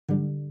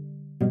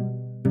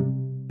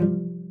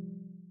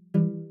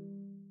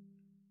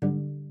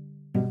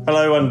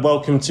Hello and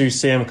welcome to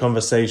CM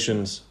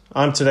Conversations.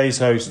 I'm today's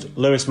host,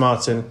 Lewis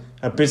Martin,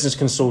 a business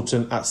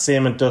consultant at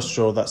CM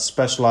Industrial that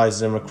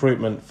specialises in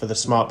recruitment for the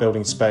smart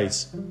building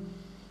space.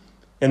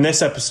 In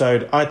this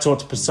episode, I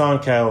talked to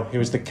Prasan Kale, who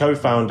is the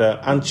co-founder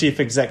and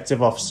chief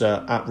executive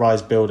officer at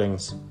Rise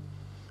Buildings.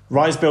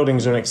 Rise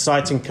Buildings are an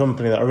exciting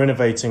company that are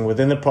innovating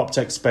within the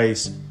PropTech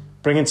space,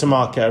 bringing to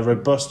market a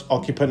robust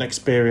occupant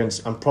experience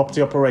and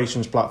property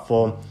operations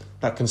platform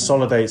that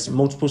consolidates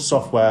multiple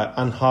software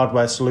and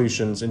hardware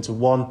solutions into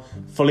one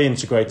fully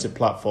integrated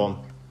platform.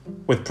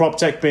 With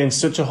PropTech being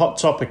such a hot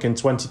topic in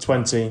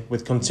 2020,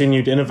 with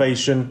continued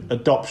innovation,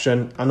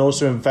 adoption, and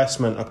also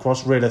investment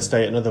across real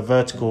estate and other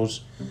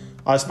verticals,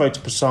 I spoke to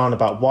Prasan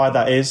about why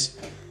that is,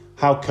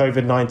 how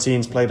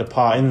COVID-19's played a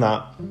part in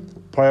that,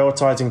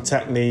 prioritising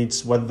tech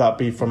needs, whether that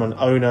be from an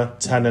owner,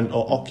 tenant,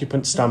 or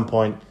occupant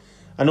standpoint,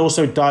 and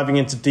also diving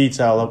into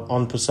detail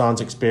on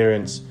Prasan's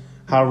experience,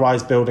 how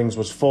Rise Buildings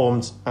was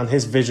formed, and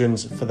his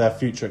visions for their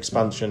future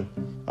expansion.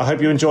 I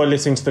hope you enjoy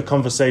listening to the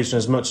conversation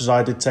as much as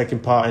I did taking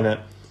part in it.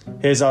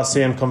 Here's our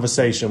CM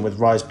conversation with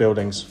Rise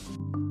Buildings.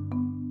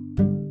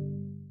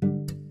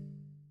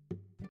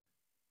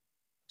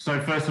 So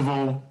first of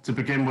all, to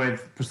begin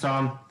with,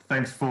 Prasan,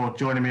 thanks for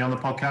joining me on the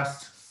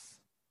podcast.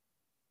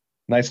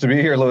 Nice to be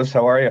here, Lewis.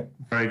 How are you?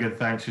 Very good,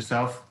 thanks.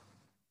 Yourself?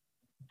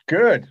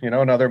 Good. You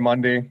know, another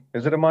Monday.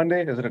 Is it a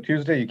Monday? Is it a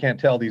Tuesday? You can't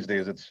tell these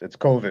days. It's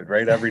COVID,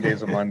 right? Every day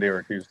is a Monday or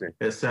a Tuesday.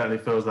 It certainly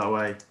feels that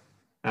way.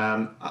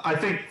 I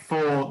think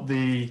for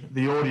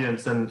the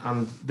audience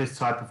and this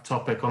type of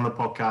topic on the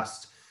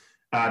podcast,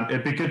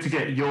 it'd be good to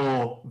get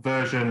your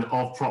version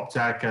of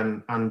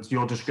PropTech and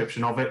your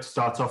description of it to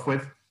start off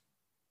with.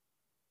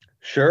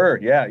 Sure.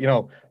 Yeah. You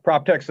know,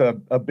 PropTech's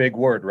a big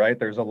word, right?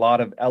 There's a lot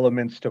of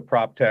elements to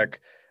PropTech.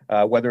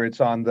 Whether it's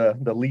on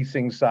the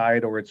leasing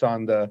side or it's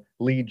on the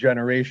lead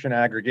generation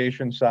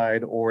aggregation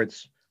side, or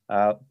it's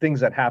things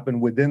that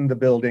happen within the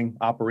building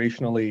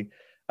operationally.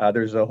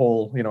 There's a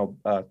whole,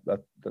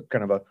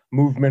 kind of a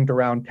movement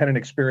around tenant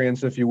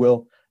experience, if you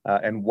will,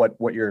 and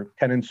what your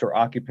tenants or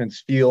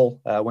occupants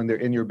feel when they're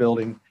in your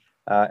building.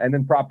 And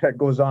then PropTech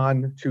goes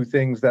on to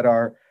things that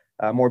are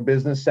more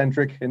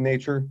business-centric in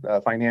nature,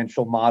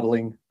 financial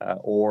modeling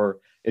or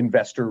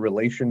investor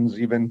relations,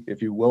 even,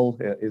 if you will,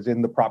 is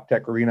in the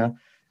PropTech arena.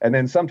 And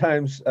then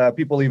sometimes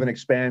people even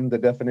expand the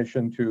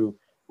definition to,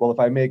 well, if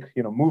I make,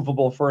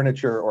 movable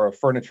furniture or a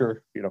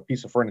furniture,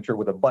 piece of furniture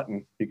with a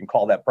button, you can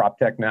call that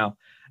PropTech now.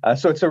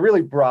 So it's a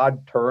really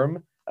broad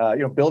term,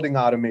 building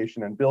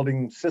automation and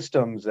building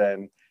systems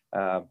and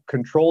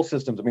control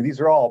systems. I mean, these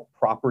are all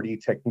property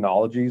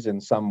technologies in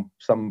some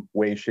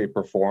way, shape,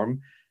 or form.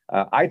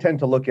 I tend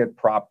to look at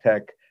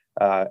PropTech,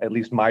 at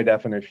least my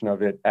definition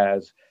of it,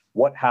 as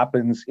what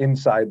happens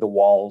inside the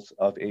walls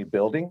of a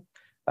building,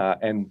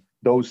 and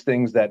those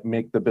things that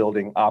make the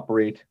building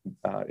operate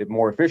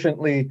more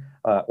efficiently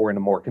or in a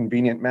more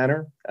convenient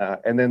manner.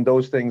 And then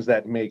those things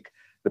that make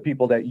the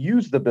people that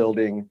use the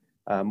building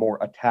more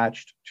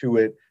attached to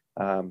it,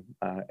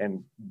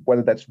 and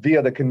whether that's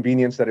via the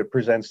convenience that it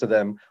presents to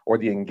them or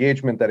the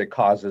engagement that it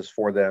causes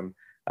for them.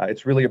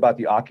 It's really about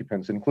the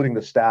occupants, including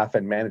the staff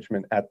and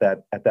management at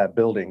that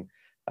building.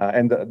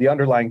 And the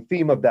underlying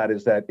theme of that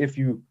is that if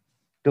you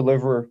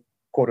deliver,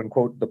 quote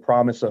unquote, the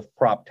promise of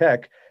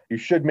PropTech, you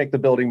should make the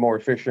building more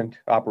efficient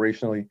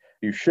operationally.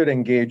 You should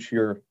engage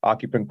your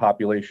occupant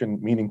population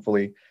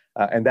meaningfully.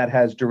 And that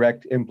has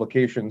direct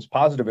implications,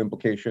 positive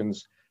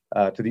implications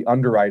to the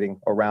underwriting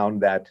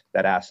around that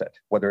asset,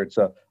 whether it's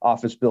a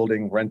office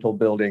building, rental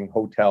building,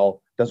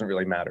 hotel, doesn't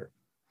really matter.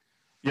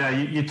 Yeah,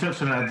 you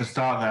touched on it at the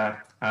start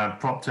there.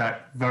 PropTech,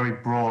 very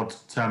broad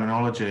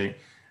terminology,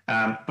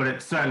 but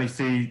it certainly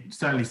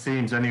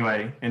seems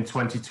anyway in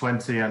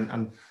 2020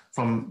 and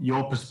from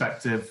your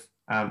perspective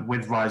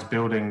with Rise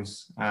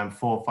Buildings 4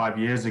 or 5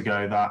 years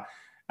ago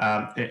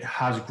that it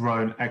has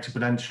grown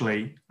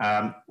exponentially.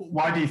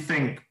 Why do you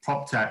think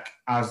PropTech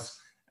as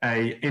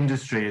a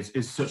industry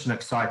is such an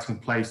exciting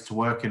place to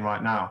work in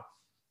right now?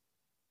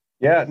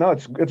 Yeah, no,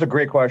 it's a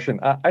great question.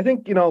 I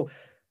think,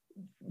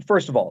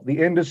 first of all, the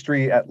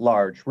industry at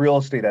large, real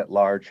estate at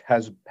large,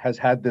 has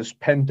had this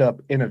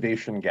pent-up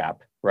innovation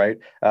gap, right?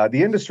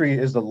 The industry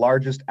is the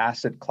largest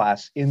asset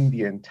class in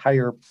the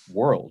entire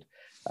world.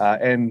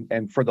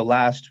 And for the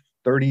last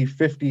 30,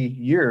 50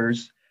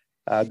 years,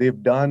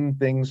 they've done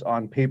things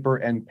on paper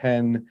and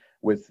pen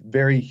with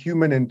very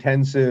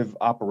human-intensive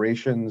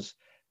operations,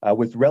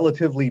 with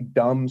relatively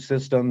dumb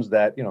systems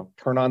that,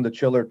 turn on the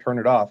chiller, turn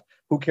it off.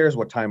 Who cares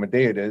what time of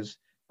day it is?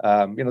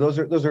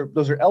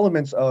 Those are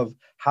elements of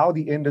how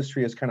the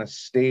industry has kind of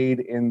stayed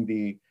in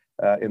the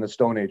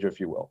Stone Age, if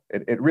you will.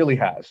 It really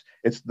has.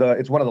 It's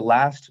one of the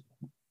last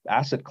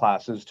asset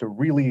classes to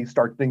really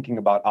start thinking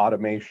about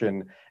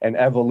automation and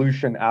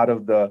evolution out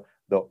of the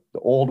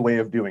old way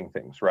of doing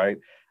things, right?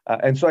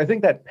 And so I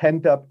think that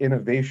pent up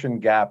innovation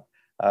gap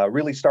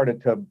really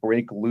started to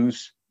break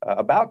loose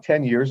about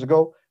 10 years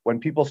ago when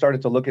people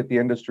started to look at the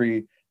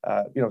industry,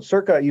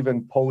 circa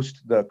even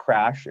post the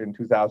crash in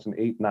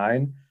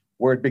 2008-9,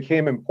 where it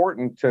became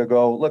important to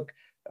go, look,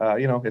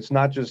 it's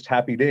not just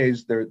happy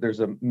days. There's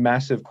a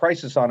massive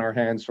crisis on our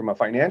hands from a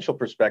financial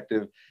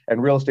perspective,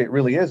 and real estate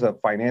really is a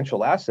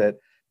financial asset.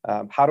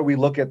 How do we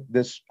look at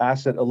this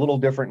asset a little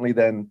differently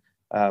than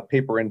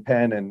paper and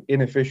pen and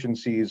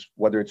inefficiencies,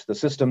 whether it's the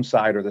system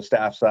side or the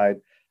staff side?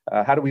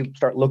 How do we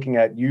start looking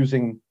at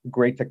using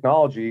great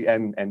technology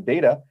and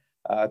data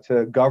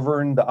to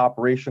govern the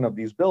operation of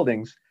these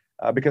buildings?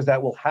 Because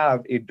that will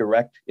have a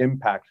direct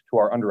impact to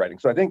our underwriting.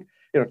 So I think,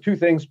 two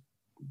things.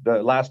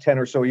 The last 10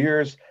 or so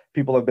years,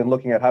 people have been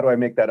looking at how do I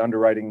make that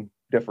underwriting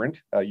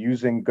different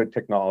using good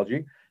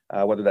technology,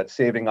 whether that's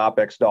saving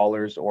OpEx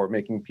dollars or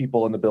making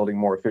people in the building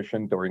more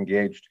efficient or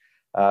engaged.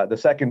 The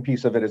second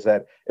piece of it is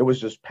that it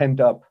was just pent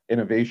up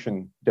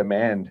innovation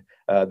demand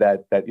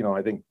that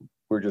I think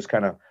we're just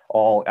kind of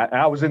all,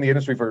 I was in the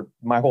industry for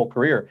my whole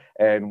career,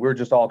 and we're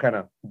just all kind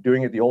of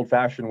doing it the old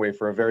fashioned way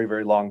for a very,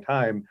 very long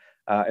time.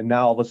 And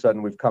now all of a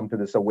sudden we've come to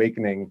this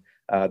awakening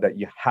that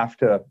you have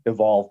to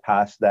evolve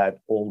past that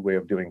old way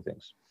of doing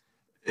things.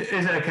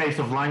 Is it a case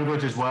of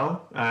language as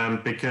well?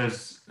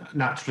 Because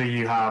naturally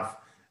you have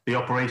the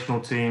operational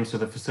team, so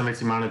the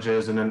facility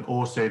managers, and then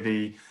also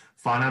the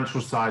financial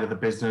side of the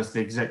business,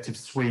 the executive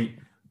suite,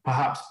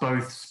 perhaps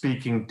both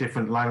speaking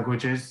different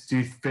languages. Do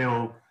you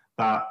feel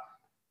that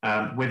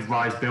with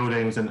Rise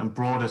Buildings and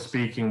broader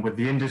speaking with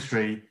the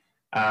industry,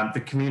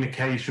 the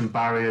communication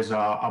barriers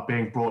are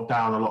being brought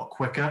down a lot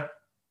quicker?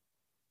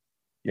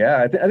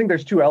 Yeah, I think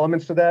there's two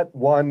elements to that.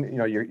 One,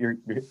 you're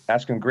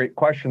asking a great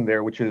question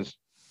there, which is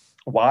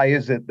why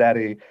is it that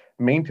a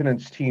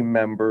maintenance team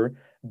member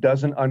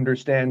doesn't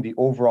understand the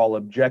overall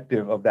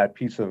objective of that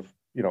piece of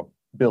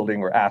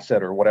building or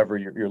asset or whatever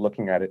you're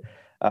looking at it,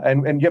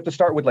 and you have to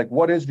start with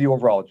what is the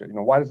overall objective?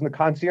 Why doesn't the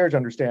concierge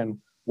understand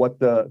what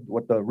the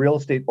real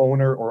estate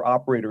owner or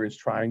operator is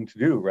trying to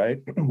do, right?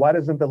 Why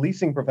doesn't the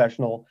leasing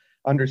professional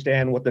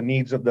understand what the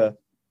needs of the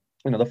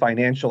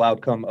financial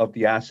outcome of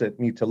the asset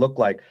need to look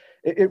like?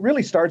 It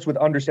really starts with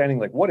understanding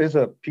what is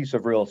a piece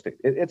of real estate.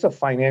 It's a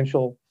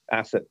financial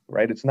asset,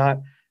 right? It's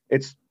not a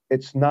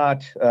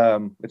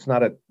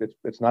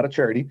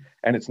charity,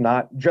 and it's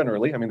not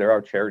generally. I mean, there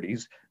are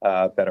charities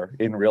that are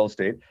in real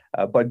estate,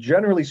 but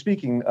generally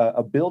speaking,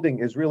 a building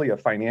is really a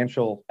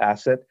financial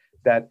asset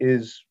that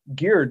is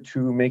geared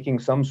to making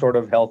some sort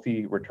of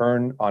healthy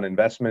return on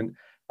investment,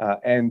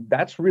 and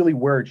that's really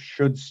where it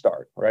should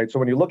start, right? So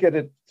when you look at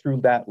it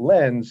through that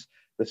lens,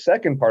 the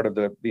second part of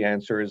the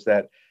answer is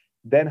that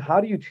then how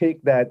do you take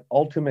that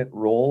ultimate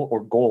role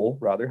or goal,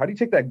 rather, how do you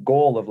take that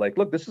goal of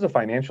look, this is a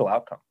financial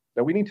outcome,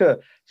 that we need to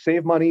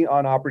save money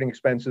on operating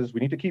expenses. We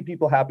need to keep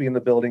people happy in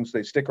the building so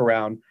they stick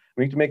around.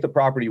 We need to make the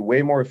property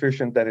way more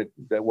efficient than it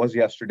was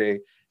yesterday.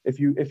 If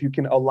you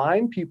can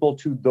align people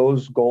to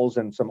those goals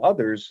and some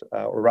others,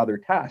 or rather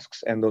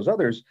tasks and those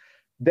others,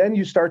 then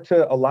you start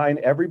to align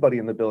everybody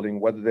in the building,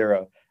 whether they're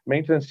a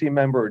maintenance team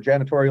member or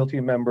janitorial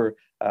team member,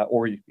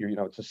 or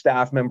it's a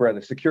staff member at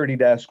the security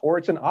desk, or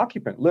it's an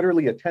occupant,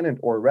 literally a tenant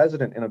or a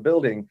resident in a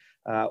building,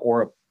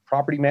 or a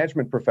property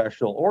management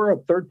professional, or a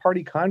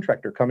third-party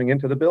contractor coming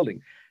into the building.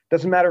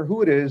 Doesn't matter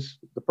who it is,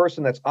 the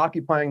person that's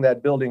occupying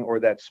that building or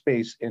that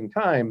space in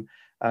time,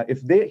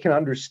 if they can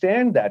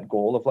understand that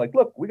goal of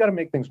look, we got to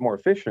make things more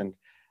efficient,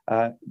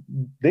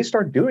 they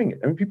start doing it.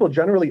 I mean, people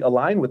generally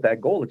align with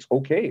that goal. It's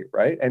okay,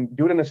 right? And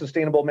do it in a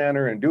sustainable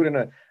manner and do it in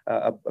a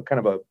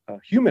kind of a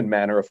human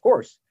manner, of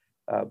course.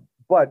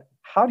 But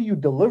how do you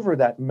deliver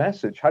that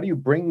message? How do you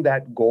bring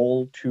that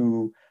goal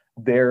to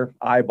their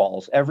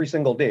eyeballs every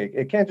single day?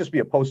 It can't just be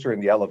a poster in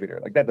the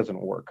elevator. That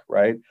doesn't work,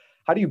 right?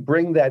 How do you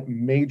bring that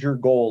major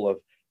goal of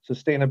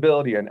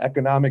sustainability and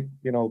economic,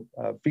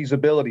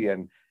 feasibility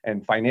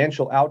and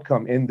financial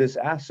outcome in this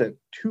asset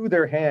to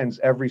their hands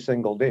every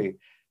single day?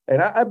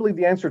 And I believe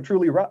the answer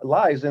truly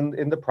lies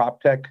in the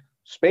prop tech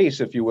space,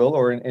 if you will,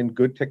 or in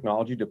good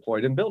technology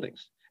deployed in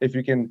buildings. If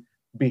you can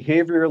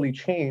behaviorally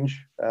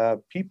change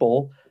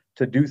people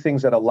to do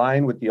things that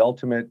align with the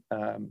ultimate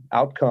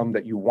outcome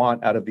that you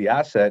want out of the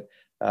asset,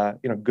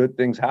 good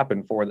things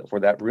happen for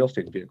that real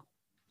estate vehicle.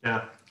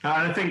 Yeah,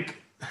 and I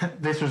think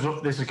this is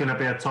going to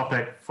be a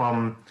topic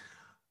from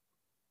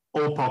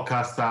all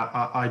podcasts that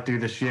I do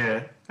this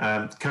year.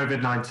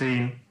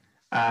 COVID-19.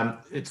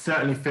 It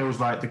certainly feels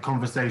like the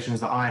conversations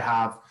that I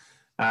have,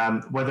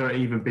 whether it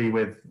even be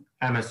with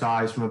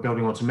MSIs from a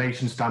building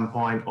automation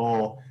standpoint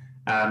or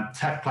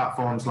tech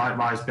platforms like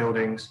Rise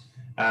Buildings,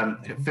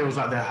 it feels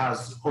like there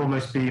has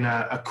almost been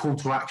a call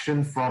to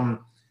action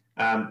from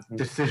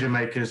decision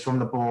makers, from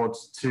the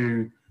boards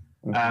to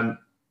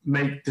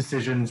make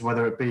decisions,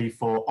 whether it be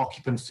for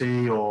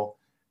occupancy or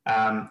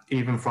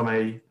even from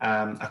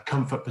a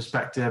comfort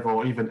perspective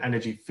or even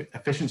energy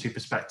efficiency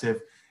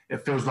perspective.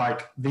 It feels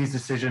like these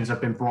decisions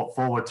have been brought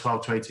forward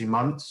 12 to 18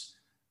 months.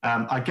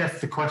 I guess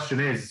the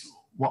question is,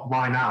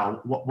 why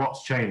now?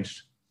 What's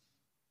changed?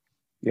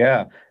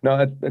 Yeah, no,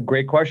 that's a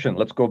great question.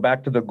 Let's go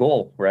back to the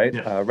goal, right?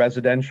 Yeah.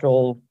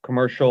 Residential,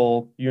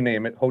 commercial, you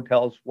name it,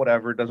 hotels,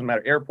 whatever, it doesn't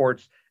matter,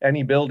 airports,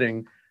 any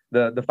building.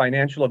 The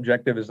financial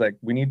objective is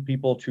we need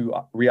people to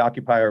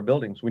reoccupy our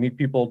buildings. We need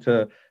people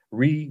to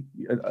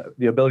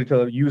the ability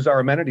to use our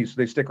amenities so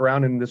they stick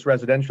around in this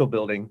residential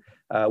building.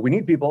 We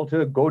need people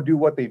to go do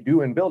what they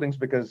do in buildings,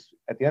 because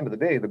at the end of the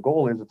day, the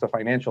goal is it's a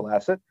financial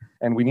asset,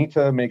 and we need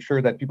to make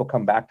sure that people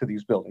come back to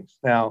these buildings.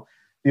 Now,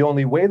 the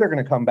only way they're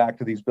going to come back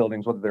to these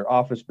buildings, whether they're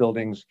office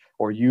buildings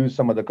or use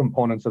some of the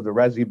components of the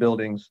resi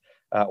buildings,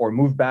 or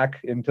move back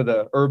into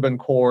the urban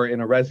core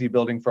in a resi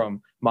building from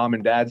mom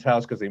and dad's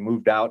house because they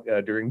moved out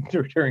during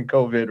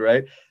COVID,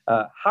 right?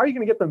 How are you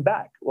going to get them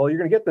back? Well, you're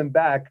going to get them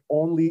back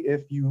only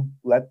if you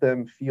let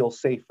them feel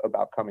safe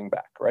about coming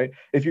back, right?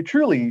 If you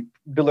truly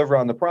deliver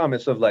on the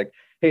promise of like,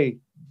 hey,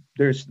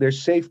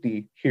 there's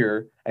safety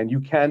here and you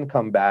can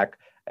come back,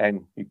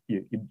 and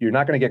you're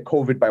not going to get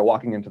COVID by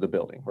walking into the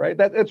building, right?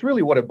 That's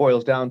really what it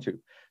boils down to.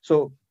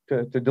 So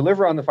to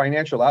deliver on the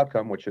financial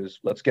outcome, which is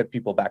let's get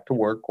people back to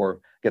work or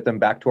get them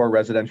back to our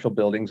residential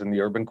buildings in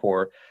the urban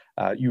core,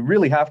 you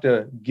really have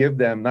to give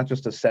them not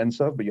just a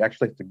sense of, but you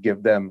actually have to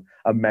give them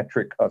a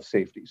metric of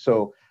safety.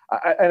 So,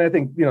 I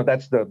think,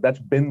 that's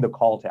been the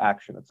call to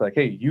action. It's like,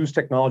 hey, use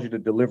technology to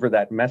deliver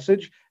that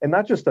message, and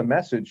not just a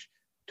message,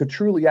 to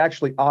truly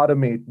actually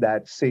automate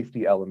that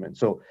safety element.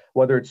 So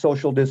whether it's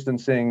social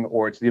distancing,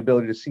 or it's the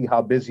ability to see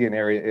how busy an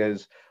area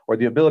is, or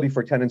the ability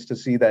for tenants to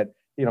see that,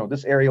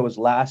 this area was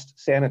last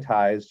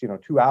sanitized,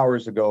 2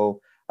 hours ago,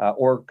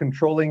 or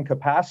controlling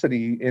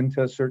capacity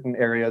into certain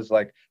areas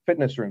like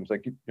fitness rooms.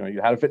 Like,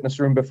 you had a fitness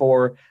room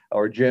before,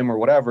 or a gym or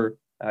whatever,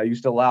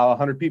 used to allow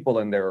 100 people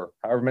in there, or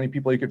however many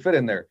people you could fit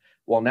in there.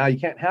 Well, now you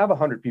can't have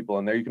 100 people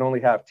in there. You can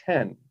only have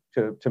 10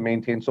 to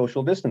maintain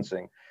social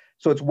distancing.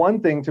 So it's one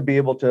thing to be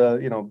able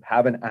to,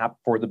 have an app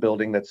for the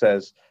building that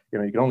says, you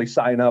can only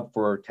sign up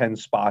for 10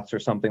 spots or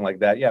something like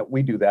that. Yeah,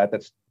 we do that.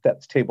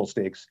 That's table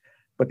stakes.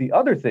 But the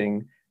other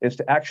thing is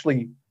to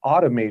actually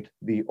automate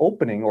the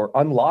opening or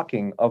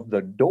unlocking of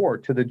the door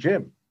to the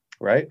gym,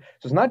 right?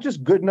 So it's not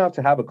just good enough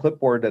to have a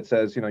clipboard that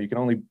says, you can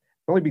only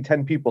be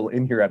 10 people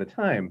in here at a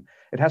time.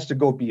 It has to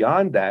go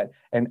beyond that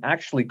and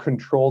actually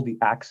control the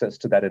access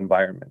to that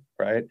environment,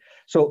 right?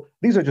 So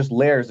these are just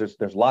layers.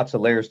 There's lots of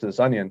layers to this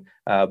onion,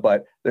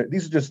 but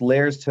these are just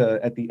layers to,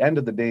 at the end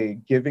of the day,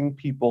 giving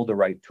people the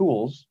right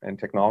tools, and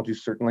technology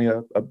is certainly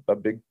a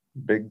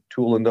big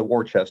tool in the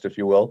war chest, if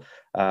you will,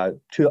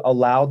 to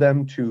allow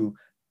them to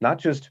not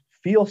just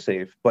feel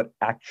safe, but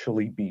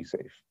actually be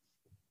safe.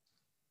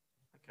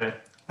 Okay.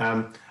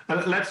 And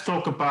let's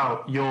talk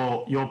about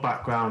your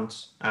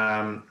background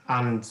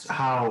and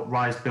how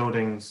Rise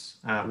Buildings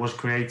was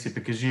created,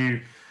 because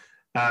you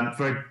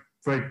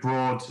very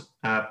broad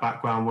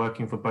background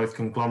working for both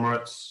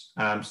conglomerates,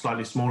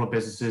 slightly smaller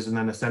businesses, and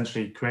then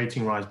essentially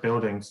creating Rise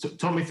Buildings.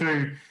 Talk me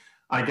through,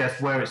 I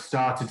guess, where it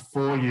started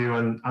for you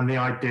and the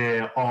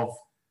idea of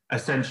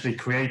essentially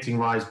creating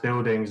Rise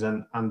Buildings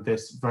and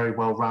this very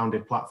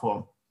well-rounded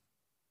platform.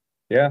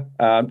 Yeah,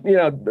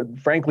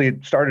 frankly,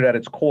 it started at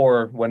its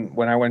core when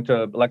I went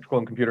to electrical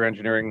and computer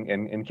engineering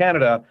in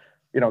Canada.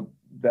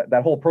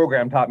 That whole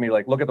program taught me,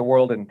 like, look at the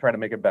world and try to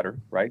make it better,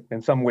 right?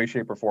 In some way,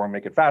 shape, or form,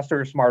 make it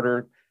faster,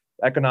 smarter,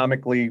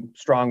 economically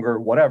stronger,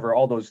 whatever,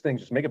 all those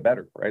things, just make it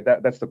better, right?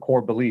 That's the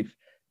core belief.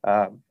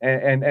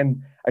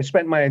 And I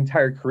spent my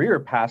entire career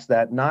past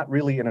that, not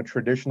really in a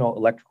traditional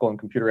electrical and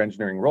computer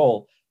engineering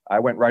role. I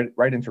went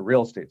right into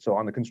real estate. So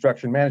on the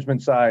construction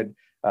management side,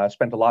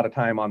 spent a lot of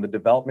time on the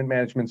development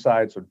management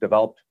side. So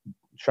developed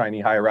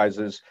shiny high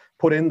rises,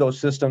 put in those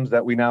systems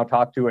that we now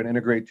talk to and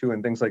integrate to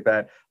and things like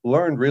that,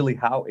 learned really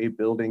how a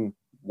building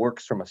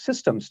works from a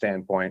system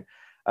standpoint.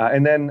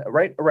 And then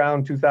right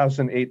around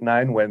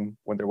 2008-9,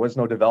 when there was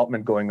no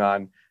development going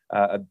on,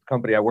 a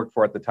company I worked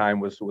for at the time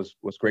was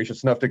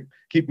gracious enough to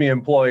keep me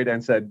employed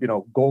and said,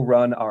 go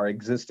run our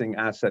existing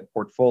asset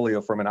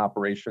portfolio from an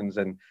operations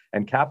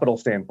and capital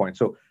standpoint.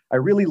 So I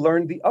really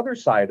learned the other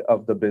side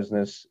of the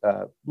business,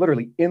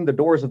 literally in the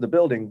doors of the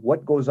building,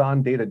 what goes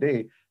on day to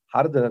day.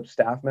 How do the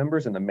staff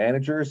members and the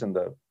managers and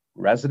the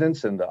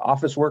residents and the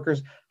office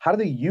workers, how do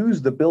they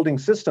use the building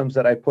systems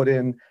that I put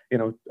in,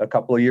 a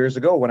couple of years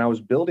ago when I was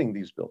building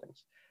these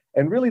buildings?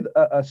 And really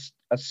a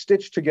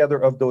stitch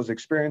together of those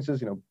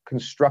experiences,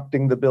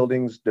 constructing the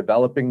buildings,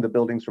 developing the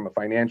buildings from a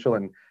financial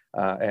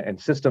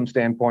and system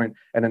standpoint,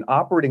 and then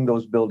operating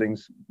those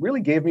buildings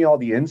really gave me all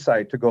the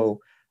insight to go,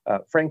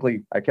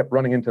 frankly, I kept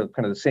running into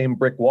kind of the same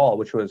brick wall,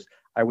 which was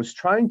I was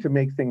trying to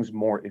make things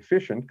more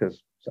efficient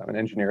because I'm an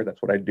engineer,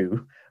 that's what I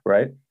do,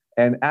 right?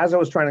 And as I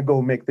was trying to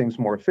go make things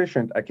more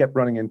efficient, I kept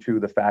running into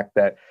the fact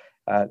that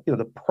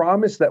the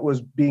promise that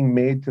was being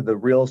made to the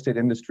real estate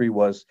industry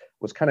was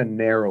kind of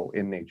narrow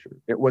in nature.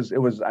 It was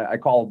I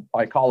call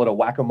it a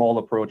whack-a-mole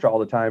approach all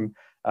the time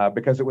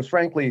because it was,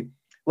 frankly,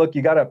 look,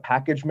 you got a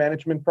package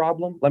management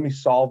problem. Let me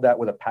solve that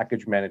with a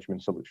package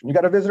management solution. You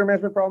got a visitor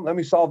management problem. Let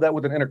me solve that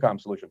with an intercom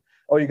solution.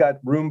 Oh, you got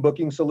room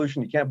booking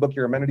solution. You can't book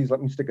your amenities.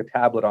 Let me stick a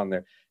tablet on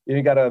there.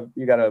 You got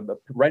a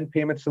rent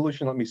payment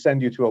solution. Let me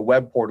send you to a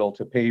web portal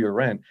to pay your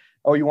rent.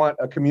 Oh, you want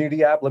a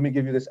community app? Let me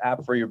give you this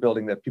app for your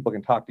building that people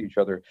can talk to each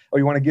other. Oh,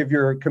 you want to give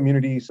your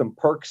community some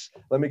perks?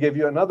 Let me give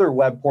you another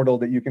web portal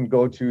that you can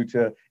go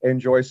to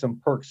enjoy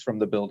some perks from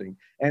the building,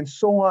 and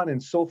so on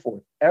and so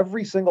forth.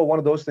 Every single one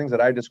of those things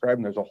that I described,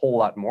 and there's a whole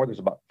lot more, there's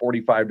about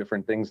 45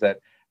 different things that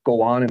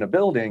go on in a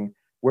building,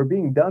 were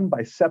being done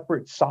by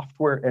separate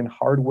software and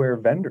hardware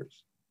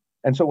vendors.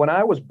 And so when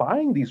I was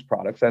buying these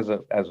products as a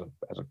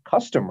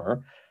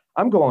customer,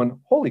 I'm going,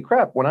 holy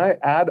crap, when I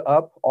add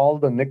up all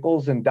the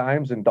nickels and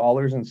dimes and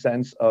dollars and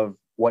cents of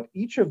what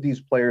each of these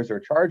players are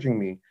charging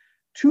me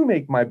to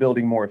make my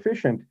building more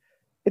efficient,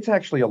 it's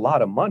actually a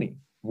lot of money,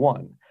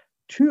 one.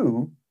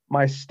 Two,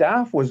 my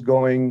staff was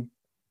going,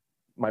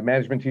 my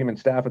management team and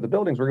staff at the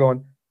buildings were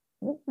going,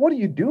 what are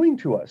you doing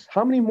to us?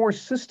 How many more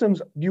systems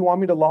do you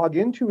want me to log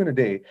into in a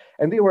day?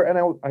 And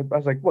I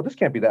was like, well, this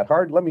can't be that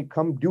hard. Let me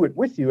come do it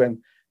with you. And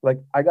like,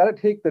 I got to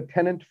take the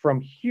tenant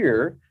from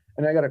here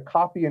and I got to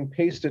copy and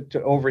paste it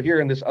to over here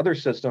in this other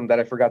system that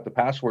I forgot the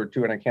password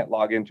to and I can't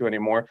log into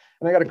anymore.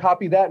 And I got to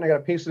copy that and I got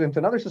to paste it into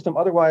another system.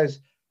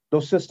 Otherwise,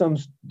 those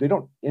systems, they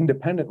don't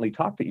independently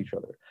talk to each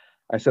other.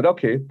 I said,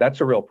 okay,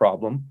 that's a real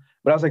problem.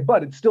 But I was like,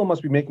 but it still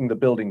must be making the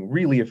building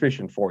really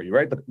efficient for you,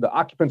 right? The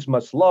occupants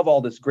must love all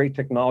this great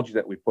technology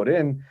that we put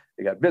in.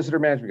 They got visitor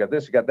management, we got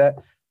this, you got that.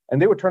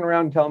 And they would turn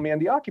around and tell me,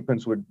 and the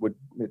occupants would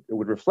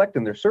reflect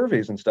in their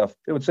surveys and stuff.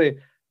 They would say,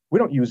 we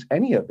don't use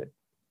any of it.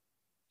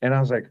 And I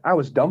was like, I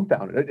was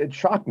dumbfounded. It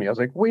shocked me. I was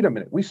like, wait a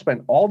minute, we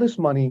spent all this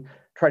money,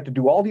 tried to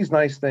do all these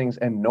nice things,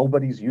 and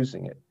nobody's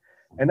using it.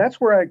 And that's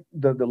where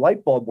the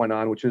light bulb went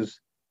on, which is,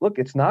 look,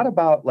 it's not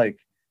about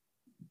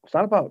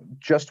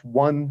just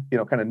one,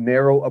 kind of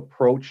narrow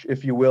approach,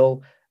 if you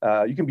will.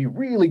 You can be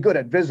really good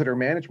at visitor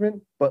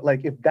management, but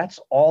like if that's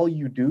all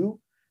you do,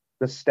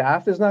 the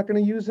staff is not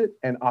going to use it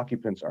and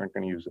occupants aren't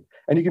going to use it.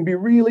 And you can be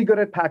really good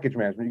at package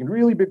management. You can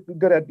really be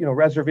good at,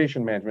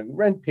 reservation management,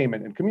 rent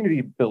payment, and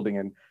community building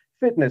and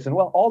fitness, and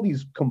well, all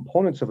these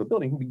components of a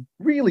building. You can be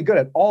really good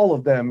at all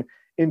of them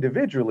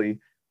individually,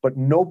 but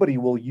nobody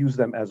will use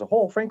them as a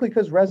whole, frankly,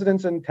 because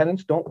residents and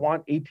tenants don't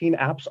want 18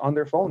 apps on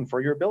their phone for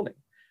your building.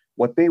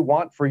 What they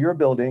want for your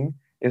building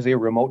is a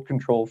remote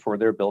control for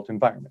their built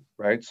environment,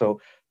 right? So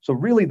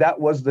really that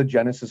was the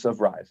genesis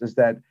of Rise, is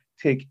that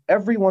take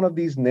every one of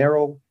these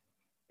narrow,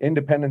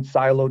 independent,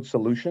 siloed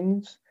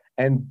solutions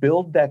and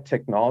build that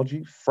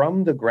technology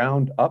from the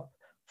ground up,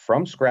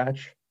 from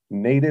scratch,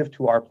 native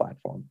to our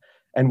platform.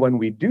 And when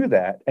we do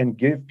that and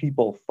give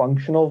people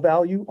functional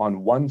value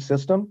on one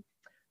system,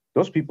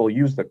 those people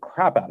use the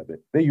crap out of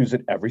it. They use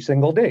it every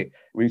single day.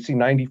 We see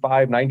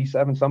 95,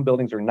 97, some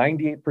buildings are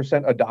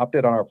 98%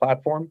 adopted on our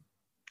platform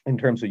in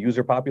terms of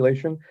user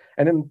population.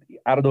 And then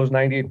out of those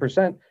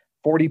 98%,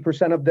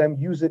 40% of them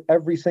use it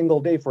every single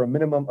day for a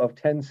minimum of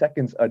 10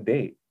 seconds a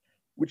day,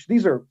 which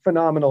these are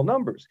phenomenal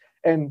numbers.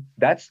 And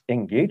that's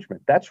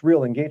engagement. That's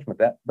real engagement.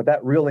 But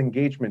that real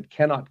engagement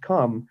cannot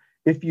come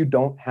if you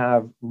don't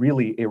have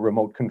really a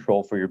remote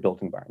control for your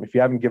built environment, if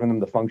you haven't given them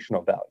the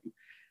functional value.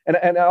 And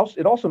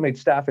it also made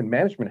staff and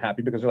management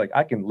happy because they're like,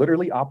 I can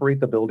literally operate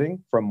the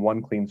building from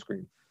one clean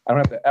screen. I don't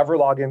have to ever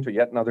log into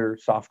yet another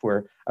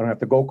software. I don't have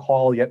to go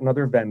call yet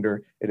another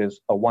vendor. It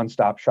is a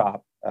one-stop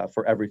shop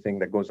for everything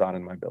that goes on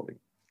in my building.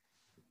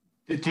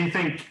 Do you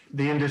think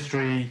the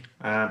industry,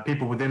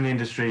 people within the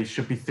industry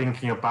should be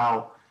thinking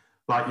about,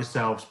 like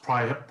yourselves,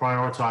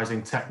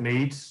 prioritizing tech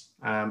needs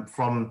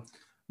from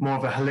more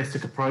of a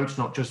holistic approach,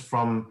 not just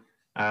from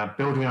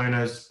building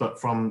owners, but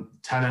from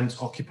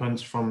tenants,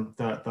 occupants, from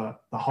the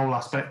whole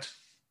aspect?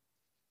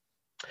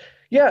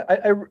 Yeah,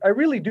 I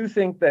really do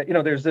think that,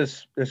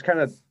 there's kind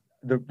of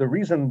the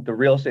reason the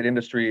real estate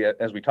industry,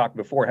 as we talked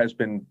before, has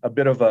been a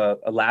bit of a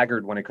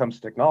laggard when it comes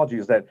to technology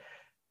is that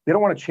they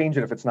don't want to change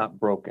it if it's not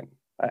broken.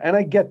 And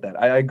I get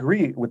that. I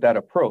agree with that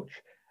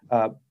approach.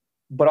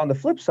 But on the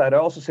flip side, I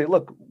also say,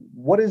 look,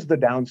 what is the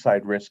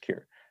downside risk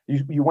here?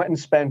 You went and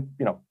spent,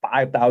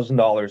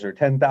 $5,000 or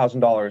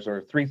 $10,000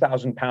 or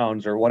 3,000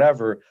 pounds or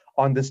whatever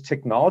on this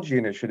technology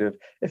initiative.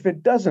 If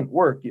it doesn't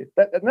work,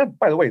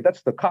 by the way,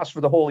 that's the cost for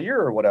the whole year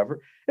or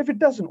whatever. If it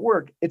doesn't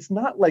work, it's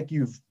not like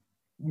you've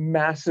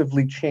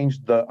massively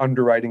changed the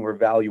underwriting or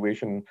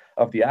valuation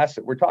of the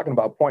asset. We're talking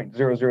about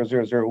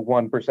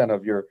 0.00001%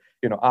 of your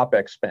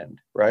OPEX spend,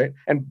 right?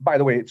 And by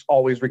the way, it's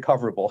always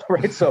recoverable,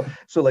 right? So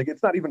like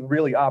it's not even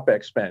really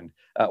OPEX spend,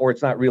 or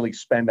it's not really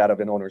spend out of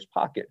an owner's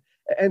pocket.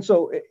 And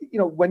so,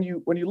 when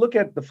you look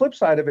at the flip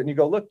side of it and you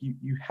go, look,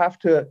 you have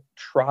to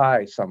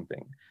try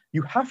something.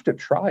 You have to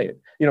try it.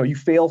 You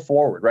fail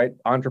forward, right?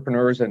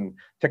 Entrepreneurs and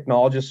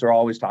technologists are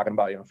always talking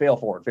about, fail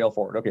forward, fail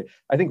forward. Okay.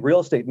 I think real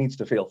estate needs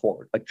to fail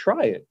forward. Like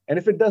try it. And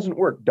if it doesn't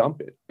work,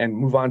 dump it and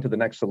move on to the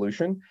next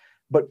solution.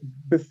 But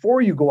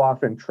before you go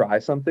off and try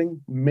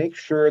something, make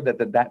sure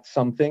that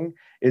something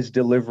is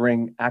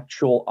delivering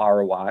actual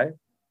ROI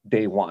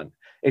day one.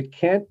 It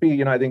can't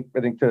be, I think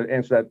to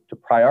answer that, to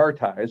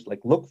prioritize, like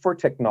look for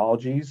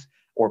technologies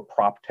or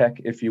prop tech,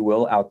 if you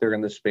will, out there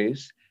in the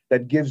space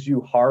that gives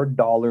you hard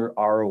dollar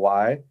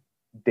ROI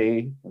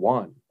day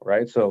one,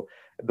 right? So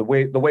the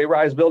way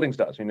Rise Buildings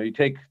does. You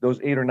take those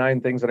 8 or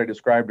 9 things that I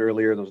described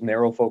earlier, those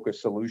narrow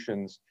focus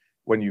solutions.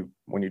 When you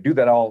do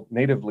that all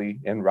natively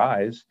in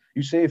Rise,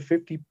 you save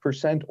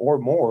 50% or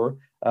more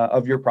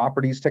of your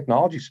property's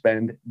technology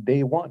spend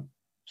day one.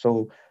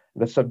 So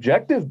the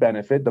subjective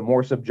benefit, the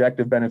more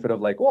subjective benefit of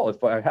like, well,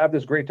 if I have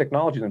this great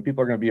technology, then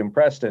people are going to be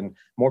impressed and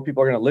more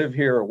people are going to live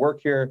here or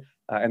work here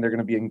and they're going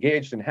to be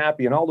engaged and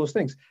happy and all those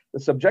things. The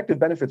subjective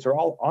benefits are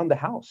all on the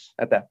house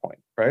at that point,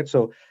 right?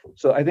 So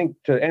I think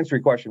to answer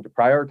your question, to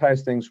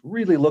prioritize things,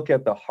 really look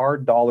at the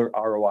hard dollar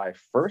ROI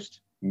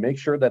first. Make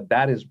sure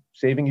that is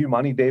saving you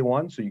money day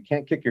one, so you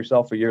can't kick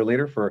yourself a year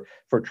later for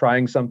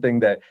trying something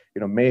that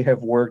may have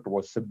worked or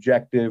was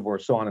subjective or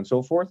so on and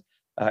so forth.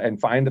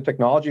 And find the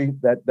technology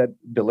that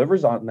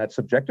delivers on that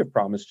subjective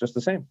promise just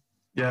the same.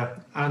 Yeah,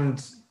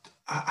 and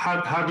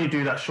how do you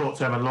do that short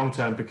term and long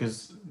term?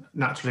 Because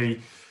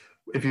naturally,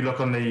 if you look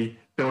on the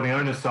building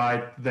owner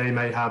side, they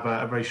may have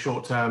a very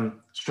short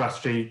term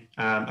strategy,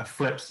 a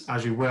flips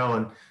as you will,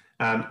 and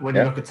when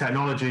you look at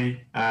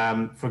technology,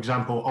 for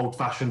example, old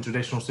fashioned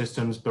traditional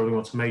systems, building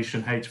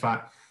automation,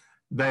 HVAC,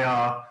 they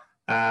are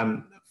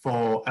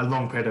for a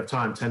long period of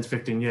time, 10 to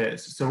 15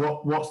 years. So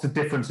what's the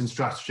difference in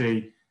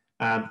strategy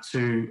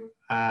to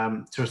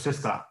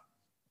assist that?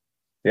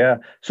 Yeah.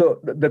 So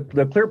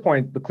the clear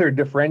point, the clear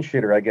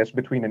differentiator, I guess,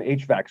 between an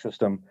HVAC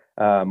system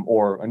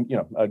or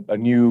a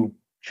new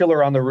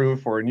chiller on the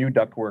roof or a new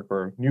ductwork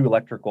or new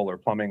electrical or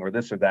plumbing or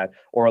this or that,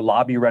 or a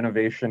lobby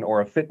renovation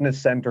or a fitness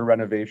center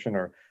renovation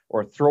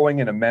or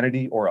throwing an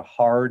amenity or a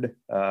hard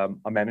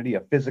amenity,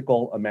 a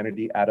physical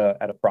amenity at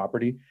a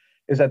property,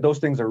 is that those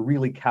things are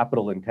really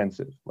capital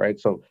intensive, right?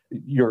 So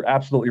you're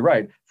absolutely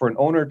right. For an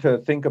owner to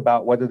think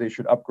about whether they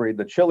should upgrade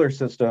the chiller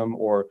system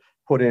or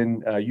put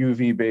in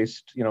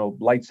UV-based,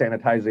 light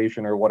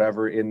sanitization or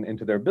whatever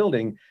into their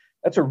building,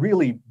 that's a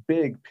really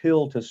big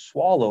pill to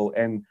swallow.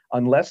 And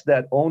unless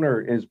that owner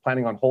is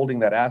planning on holding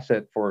that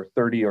asset for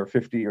 30 or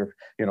 50 or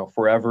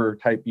forever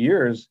type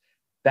years,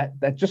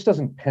 that just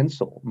doesn't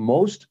pencil.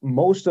 Most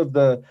of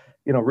the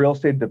real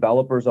estate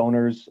developers,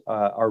 owners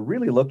are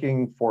really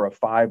looking for a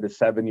 5 to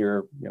 7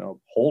 year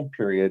hold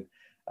period,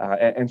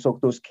 and so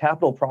those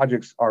capital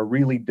projects are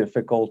really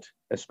difficult,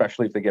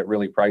 especially if they get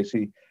really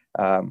pricey.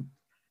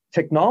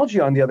 Technology,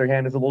 on the other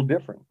hand, is a little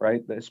different,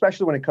 right?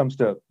 Especially when it comes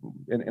to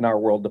in our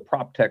world, the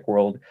prop tech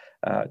world,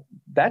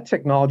 that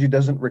technology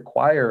doesn't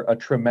require a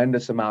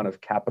tremendous amount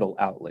of capital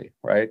outlay,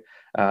 right?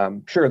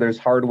 Sure, there's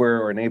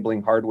hardware or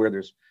enabling hardware.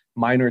 There's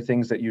minor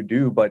things that you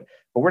do, but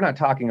we're not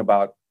talking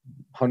about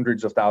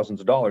hundreds of thousands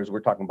of dollars. We're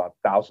talking about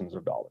thousands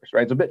of dollars,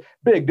 right? It's a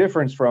big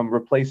difference from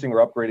replacing or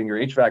upgrading your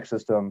HVAC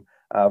system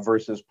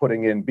versus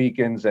putting in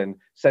beacons and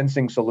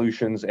sensing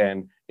solutions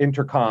and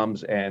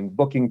intercoms and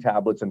booking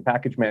tablets and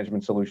package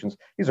management solutions.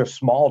 These are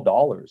small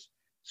dollars.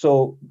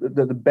 So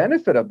the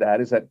benefit of that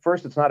is that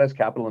first, it's not as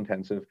capital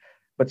intensive,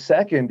 but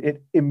second,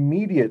 it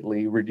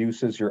immediately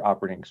reduces your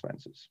operating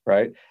expenses,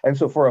 right? And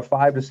so for a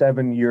 5 to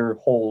 7 year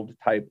hold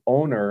type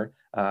owner,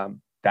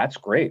 that's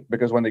great,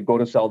 because when they go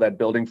to sell that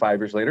building 5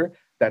 years later,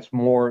 that's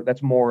more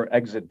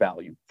exit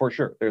value for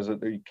sure. There's a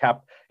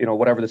cap,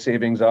 whatever the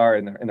savings are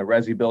in the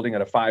resi building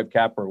at a 5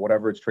 cap or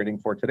whatever it's trading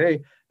for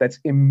today, that's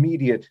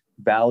immediate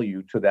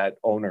value to that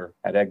owner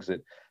at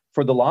exit.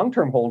 For the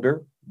long-term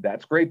holder,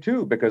 that's great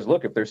too, because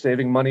look, if they're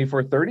saving money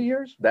for 30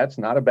 years, that's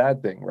not a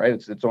bad thing, right?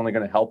 It's only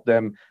going to help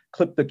them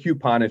clip the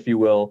coupon, if you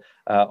will,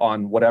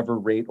 on whatever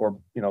rate or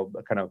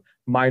kind of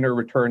minor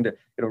return to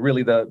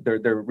really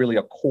they're really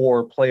a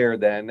core player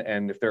then,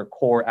 and if they're a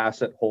core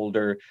asset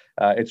holder,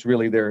 it's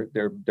really they're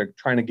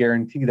trying to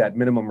guarantee that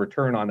minimum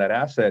return on that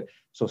asset.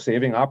 So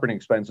saving operating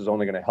expense is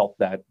only going to help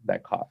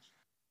that cost.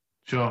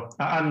 Sure.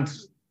 And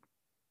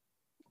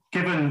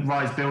given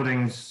Rise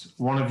Buildings,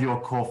 one of your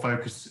core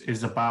focus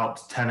is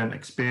about tenant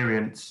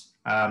experience.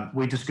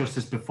 We discussed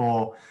this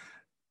before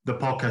the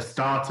podcast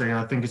starting, and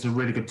I think it's a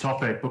really good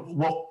topic. But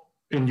what,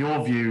 in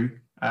your view,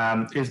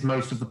 is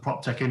most of the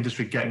prop tech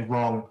industry getting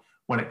wrong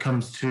when it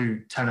comes to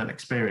tenant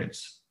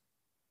experience?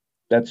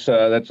 That's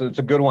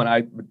a good one.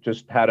 I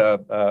just had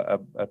a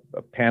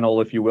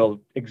panel, if you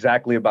will,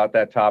 exactly about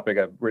that topic.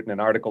 I've written an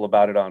article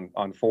about it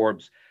on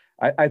Forbes.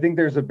 I think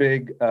there's a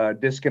big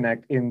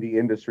disconnect in the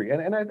industry,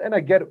 and I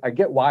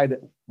get why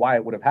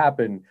it would have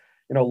happened.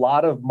 A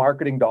lot of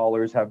marketing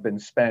dollars have been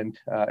spent,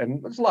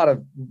 and there's a lot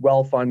of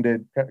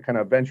well-funded kind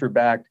of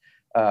venture-backed,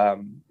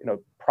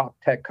 prop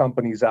tech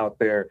companies out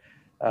there,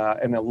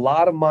 and a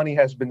lot of money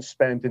has been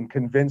spent in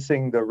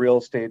convincing the real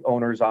estate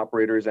owners,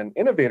 operators, and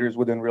innovators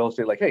within real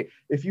estate, like, hey,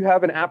 if you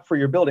have an app for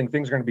your building,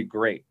 things are going to be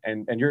great,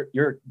 and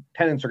your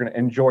tenants are going to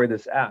enjoy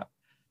this app.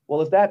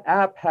 Well, if that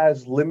app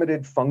has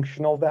limited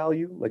functional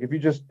value, like if you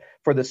just,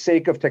 for the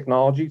sake of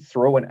technology,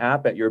 throw an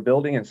app at your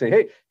building and say,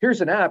 hey,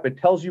 here's an app, it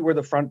tells you where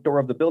the front door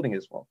of the building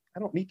is. Well, I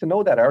don't need to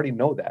know that. I already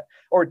know that.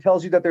 Or it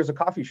tells you that there's a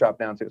coffee shop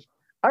downstairs.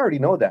 I already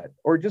know that.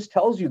 Or it just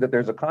tells you that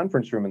there's a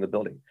conference room in the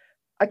building.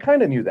 I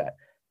kind of knew that.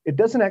 It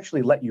doesn't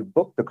actually let you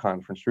book the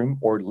conference room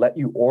or let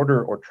you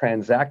order or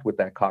transact with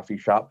that coffee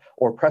shop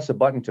or press a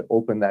button to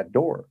open that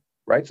door.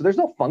 right? So there's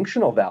no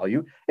functional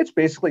value. It's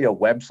basically a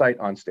website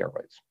on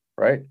steroids,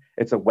 right?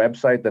 It's a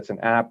website that's an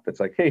app that's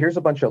like, hey, here's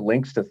a bunch of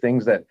links to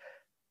things that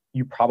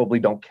you probably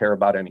don't care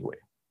about anyway,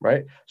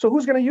 right? So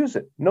who's going to use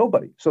it?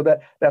 Nobody. So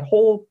that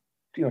whole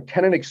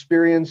tenant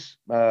experience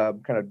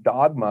kind of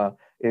dogma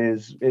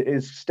is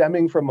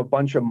stemming from a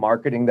bunch of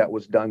marketing that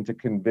was done to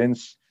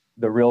convince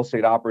the real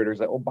estate operators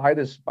that, oh, buy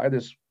this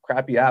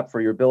crappy app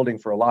for your building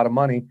for a lot of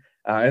money,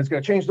 and it's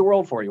going to change the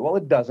world for you. Well,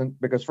 it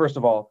doesn't, because first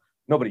of all,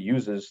 nobody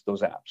uses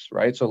those apps,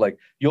 right? So like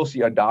you'll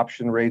see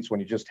adoption rates when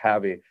you just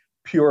have a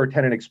pure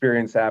tenant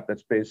experience app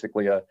that's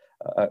basically a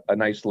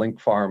nice link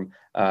farm.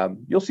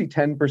 You'll see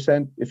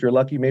 10%, if you're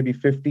lucky, maybe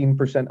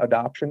 15%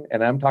 adoption.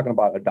 And I'm talking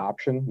about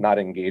adoption, not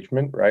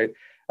engagement, right?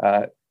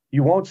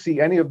 You won't see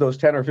any of those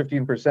 10 or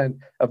 15%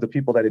 of the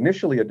people that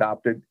initially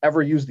adopted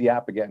ever use the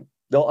app again.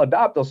 They'll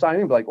adopt, they'll sign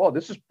in, be like, oh,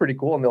 this is pretty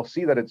cool. And they'll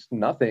see that it's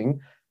nothing.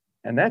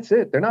 And that's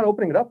it. They're not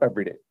opening it up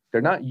every day.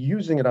 They're not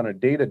using it on a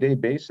day-to-day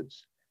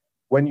basis.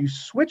 When you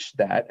switch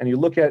that and you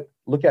look at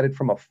it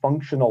from a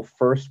functional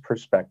first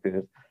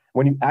perspective,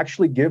 when you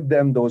actually give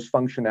them those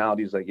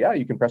functionalities, like, yeah,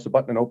 you can press a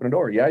button and open a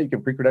door. Yeah, you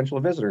can pre-credential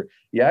a visitor.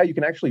 Yeah, you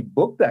can actually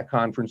book that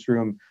conference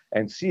room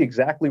and see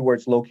exactly where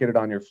it's located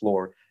on your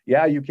floor.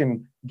 Yeah, you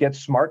can get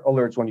smart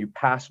alerts when you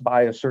pass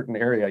by a certain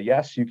area.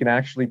 Yes, you can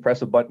actually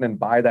press a button and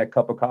buy that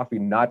cup of coffee,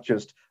 not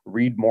just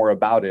read more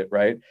about it,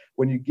 right?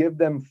 When you give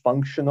them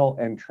functional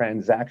and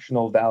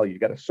transactional value, you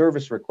got a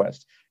service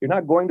request. You're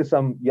not going to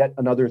some yet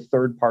another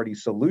third-party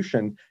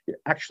solution. You're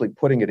actually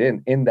putting it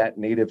in that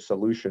native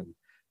solution.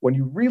 When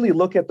you really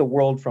look at the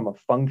world from a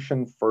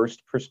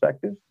function-first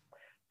perspective,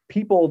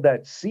 people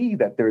that see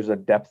that there's a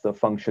depth of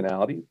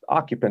functionality,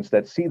 occupants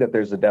that see that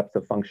there's a depth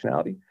of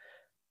functionality,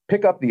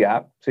 pick up the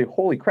app, say,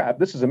 holy crap,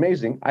 this is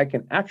amazing. I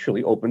can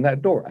actually open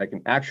that door. I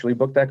can actually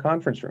book that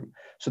conference room.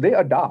 So they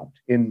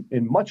adopt in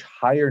much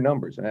higher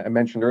numbers. And I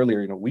mentioned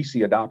earlier, we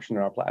see adoption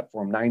in our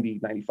platform, 90,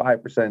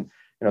 95%.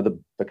 The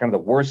kind of the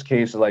worst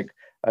case is like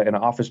in an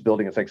office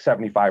building, it's like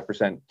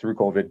 75% through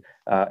COVID.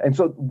 And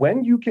so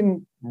when you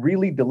can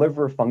really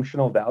deliver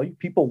functional value,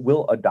 people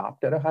will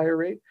adopt at a higher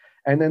rate.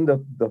 And then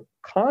the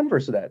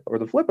converse of that, or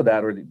the flip of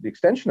that, or the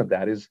extension of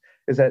that is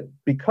that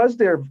because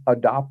they're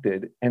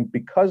adopted and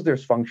because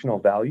there's functional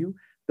value,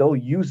 they'll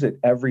use it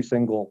every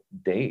single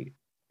day.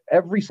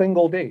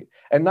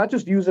 And not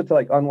just use it to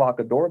like unlock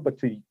a door, but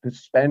to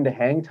spend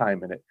hang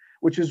time in it,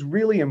 which is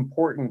really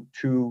important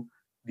to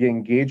the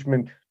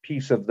engagement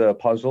piece of the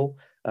puzzle.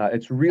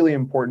 It's really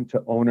important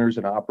to owners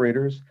and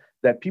operators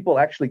that people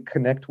actually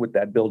connect with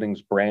that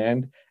building's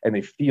brand and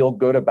they feel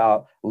good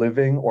about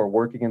living or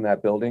working in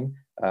that building.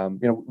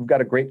 We've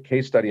got a great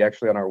case study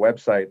actually on our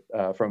website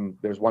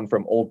there's one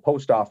from Old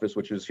Post Office,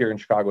 which is here in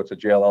Chicago. It's a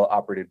JLL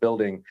operated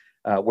building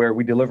where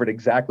we delivered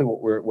exactly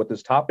what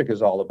this topic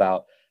is all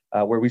about,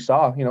 where we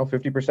saw,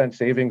 50%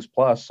 savings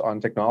plus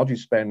on technology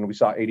spend. We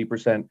saw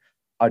 80%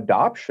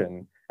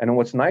 adoption. And then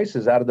what's nice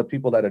is out of the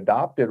people that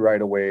adopted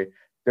right away,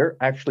 they're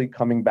actually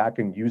coming back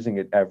and using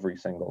it every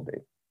single day.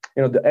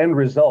 The end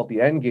result,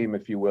 the end game,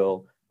 if you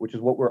will, which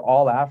is what we're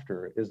all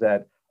after, is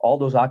that all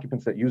those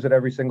occupants that use it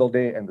every single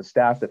day and the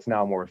staff that's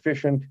now more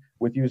efficient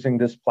with using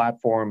this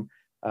platform,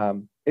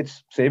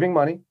 it's saving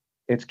money,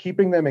 it's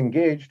keeping them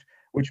engaged,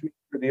 which means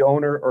for the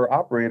owner or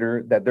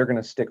operator that they're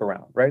going to stick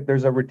around, right?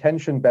 There's a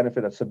retention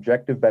benefit, a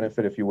subjective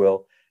benefit, if you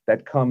will,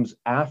 that comes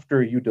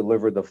after you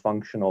deliver the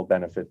functional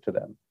benefit to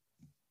them.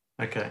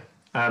 Okay.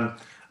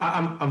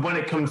 And when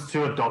it comes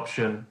to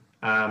adoption,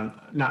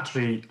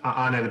 naturally,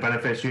 I know the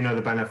benefits, you know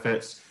the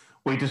benefits.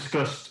 We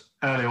discussed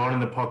earlier on in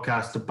the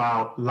podcast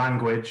about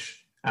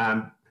language.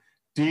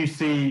 Do you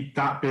see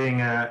that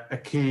being a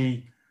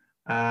key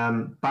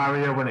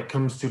barrier when it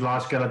comes to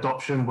large-scale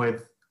adoption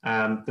with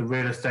the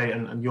real estate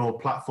and your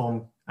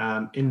platform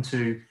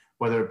into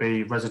whether it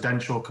be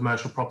residential or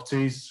commercial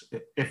properties?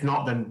 If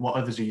not, then what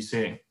others are you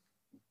seeing?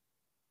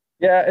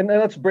 Yeah, and then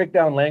let's break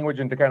down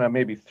language into kind of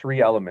maybe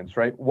three elements,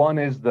 right? One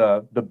is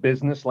the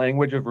business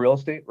language of real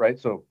estate, right?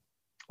 So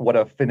what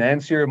a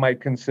financier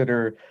might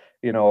consider,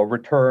 a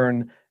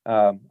return,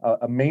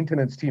 a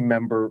maintenance team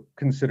member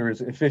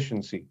considers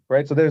efficiency,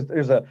 right? So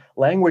there's a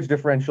language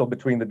differential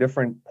between the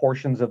different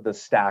portions of the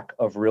stack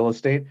of real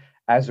estate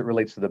as it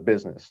relates to the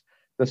business.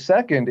 The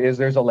second is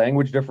there's a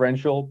language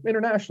differential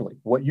internationally.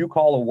 What you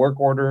call a work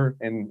order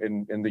in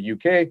the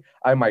UK,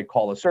 I might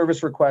call a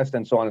service request,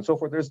 and so on and so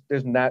forth.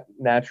 There's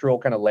natural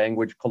kind of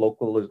language,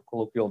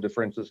 colloquial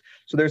differences.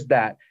 So there's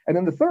that. And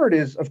then the third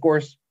is, of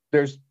course,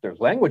 there's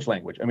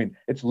language. I mean,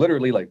 it's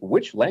literally like,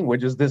 which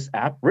language is this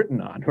app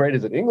written on, right?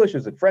 Is it English?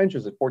 Is it French?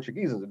 Is it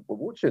Portuguese?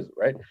 Which is it,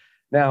 right?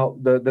 Now,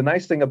 the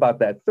nice thing about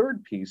that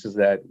third piece is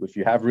that if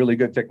you have really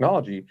good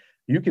technology,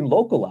 you can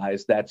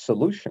localize that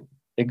solution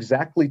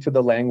exactly to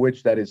the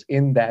language that is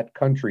in that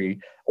country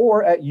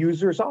or at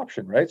user's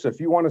option, right? So if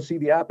you want to see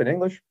the app in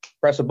English,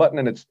 press a button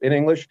and it's in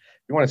English. If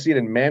you want to see it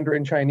in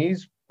Mandarin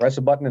Chinese, press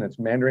a button and it's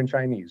Mandarin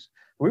Chinese.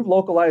 We've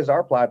localized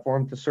our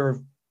platform to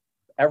serve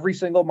every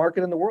single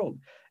market in the world.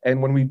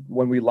 And when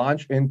we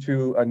launch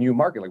into a new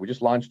market, like we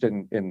just launched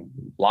in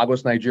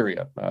Lagos,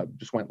 Nigeria,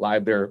 just went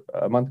live there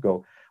a month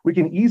ago, we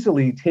can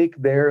easily take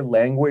their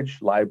language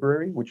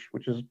library, which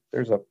is,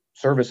 there's a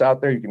service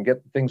out there, you can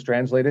get things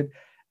translated,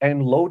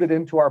 and load it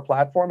into our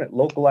platform. It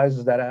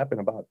localizes that app in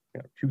about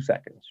 2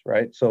 seconds,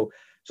 right? So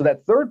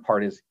that third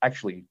part is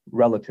actually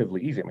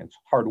relatively easy. I mean, it's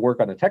hard work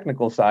on the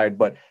technical side,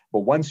 but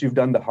once you've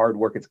done the hard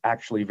work, it's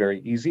actually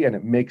very easy, and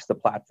it makes the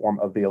platform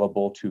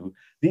available to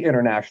the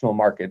international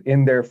market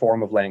in their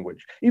form of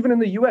language. Even in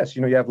the US,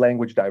 you have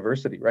language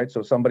diversity, right?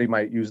 So somebody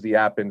might use the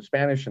app in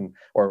Spanish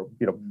or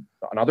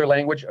another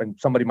language, and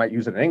somebody might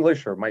use it in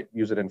English or might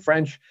use it in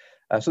French.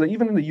 So that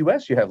even in the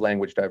US, you have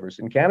language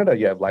diversity. In Canada,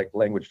 you have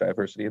language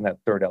diversity in that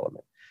third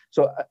element.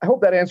 So I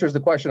hope that answers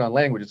the question on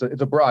language.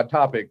 It's a broad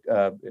topic.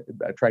 I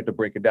tried to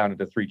break it down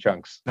into 3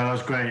 chunks. No, that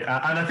was great.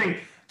 And I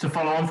think to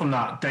follow on from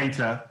that,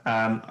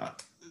 data,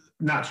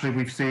 naturally,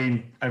 we've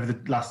seen over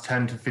the last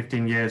 10 to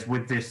 15 years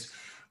with this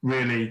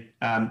really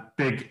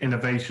big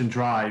innovation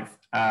drive,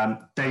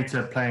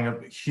 data playing a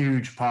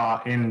huge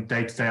part in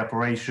day-to-day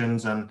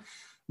operations and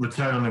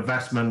return on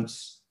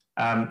investments.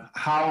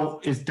 How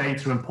is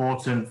data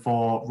important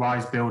for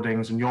Rise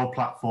Buildings and your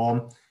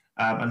platform,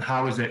 and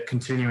how is it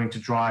continuing to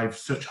drive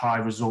such high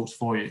results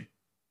for you?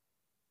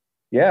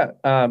 Yeah,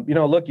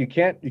 look, you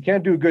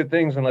can't do good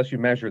things unless you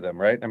measure them,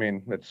 right? I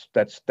mean,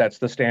 that's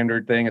the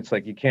standard thing. It's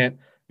like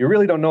you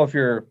really don't know if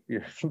you're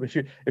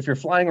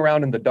flying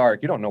around in the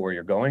dark, you don't know where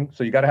you're going.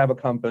 So you got to have a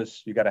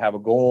compass, you got to have a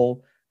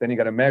goal. Then you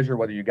got to measure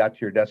whether you got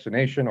to your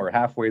destination or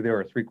halfway there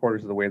or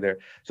 3/4 of the way there.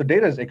 So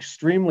data is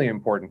extremely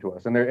important to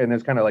us. And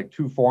there's kind of like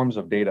 2 forms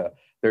of data.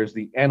 There's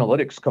the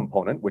analytics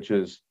component, which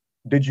is,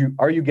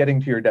 are you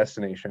getting to your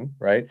destination,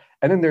 right?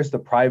 And then there's the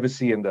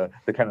privacy and the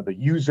kind of the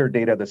user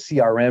data, the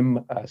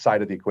CRM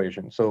side of the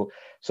equation. So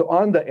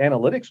on the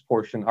analytics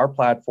portion, our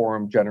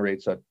platform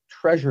generates a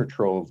treasure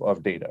trove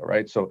of data,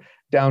 right? So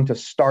down to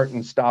start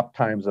and stop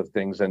times of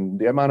things, and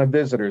the amount of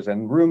visitors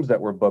and rooms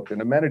that were booked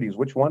and amenities,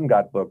 which one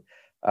got booked.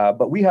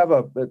 But we have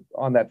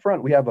on that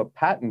front, we have a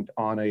patent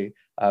on a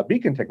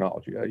beacon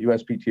technology, a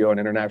USPTO, an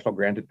international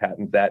granted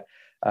patent that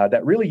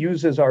really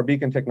uses our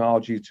beacon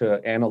technology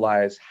to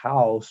analyze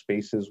how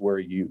spaces were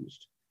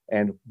used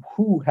and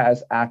who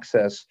has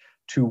access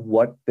to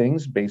what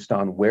things based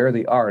on where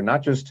they are,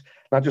 not just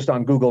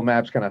on Google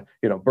Maps, kind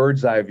of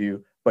bird's eye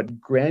view,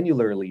 but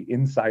granularly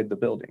inside the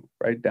building,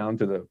 right down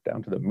to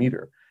the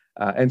meter.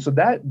 And so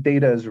that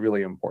data is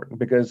really important,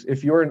 because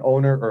if you're an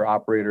owner or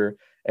operator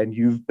and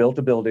you've built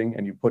a building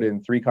and you put in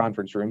 3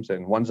 conference rooms,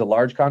 and one's a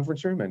large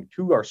conference room and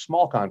 2 are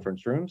small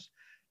conference rooms,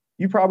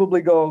 you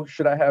probably go,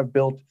 should I have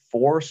built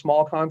 4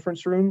 small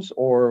conference rooms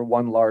or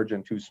 1 large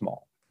and 2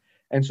 small?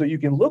 And so you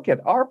can look at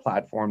our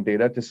platform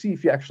data to see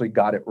if you actually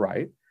got it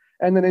right.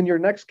 And then in your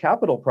next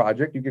capital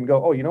project, you can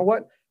go, oh, you know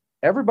what?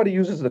 Everybody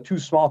uses the 2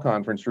 small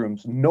conference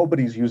rooms.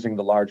 Nobody's using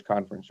the large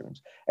conference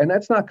rooms. And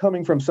that's not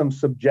coming from some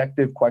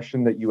subjective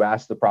question that you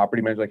ask the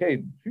property manager, like,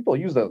 hey, people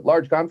use the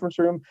large conference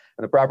room?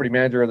 And the property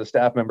manager or the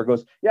staff member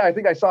goes, yeah, I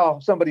think I saw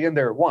somebody in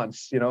there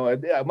once,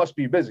 it must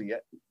be busy.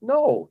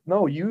 No,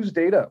 use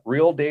data,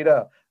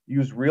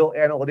 use real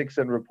analytics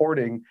and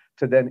reporting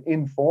to then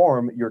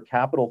inform your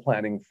capital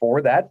planning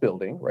for that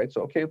building, right?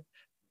 So, okay,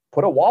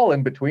 put a wall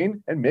in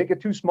between and make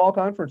it 2 small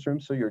conference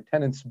rooms so your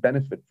tenants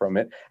benefit from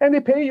it. And they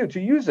pay you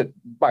to use it,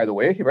 by the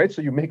way, right?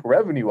 So you make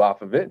revenue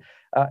off of it.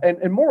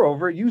 And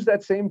moreover, use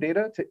that same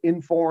data to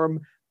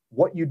inform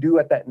what you do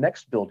at that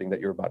next building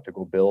that you're about to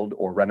go build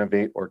or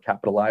renovate or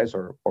capitalize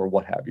or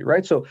what have you,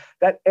 right? So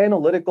that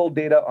analytical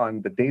data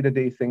on the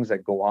day-to-day things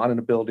that go on in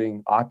a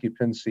building,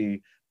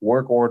 occupancy,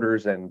 work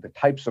orders, and the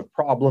types of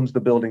problems the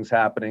building's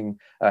having,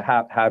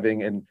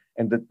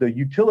 and the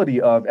utility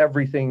of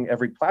every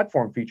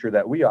platform feature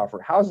that we offer.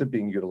 How's it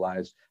being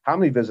utilized? How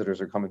many visitors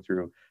are coming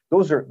through?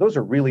 Those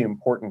are really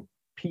important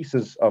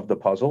pieces of the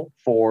puzzle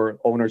for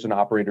owners and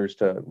operators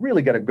to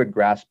really get a good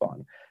grasp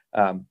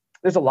on.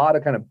 There's a lot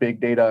of kind of big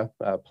data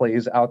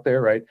plays out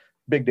there, right?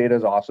 Big data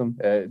is awesome.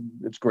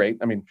 It's great.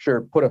 I mean, sure,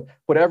 put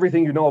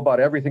everything you know about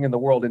everything in the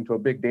world into a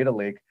big data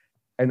lake,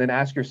 and then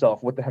ask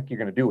yourself what the heck you're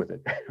going to do with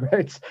it,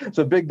 right?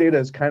 So big data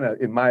is kind of,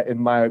 in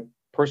my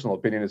personal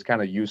opinion, is kind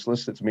of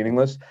useless. It's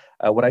meaningless.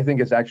 What I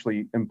think is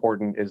actually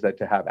important is that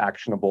to have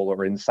actionable or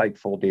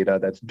insightful data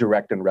that's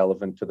direct and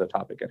relevant to the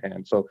topic at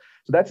hand. So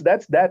that's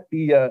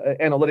the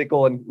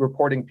analytical and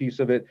reporting piece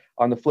of it.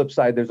 On the flip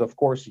side, there's of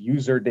course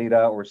user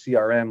data or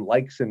CRM,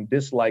 likes and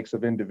dislikes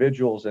of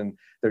individuals and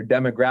their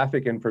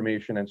demographic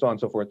information and so on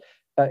and so forth.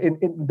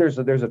 There's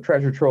a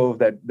treasure trove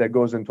that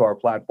goes into our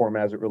platform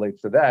as it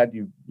relates to that.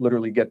 You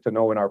literally get to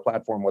know in our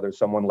platform whether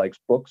someone likes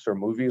books or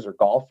movies or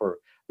golf or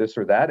this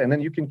or that, and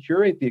then you can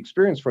curate the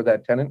experience for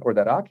that tenant or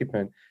that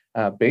occupant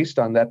based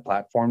on that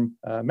platform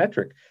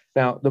metric.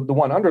 Now, the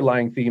one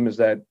underlying theme is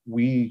that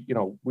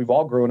we've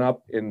all grown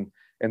up in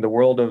the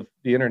world of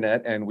the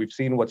internet, and we've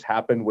seen what's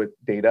happened with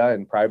data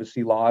and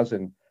privacy laws,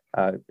 and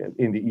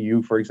in the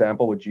EU, for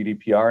example, with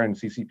GDPR and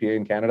CCPA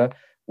in Canada.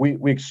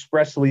 We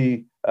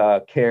expressly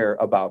care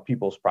about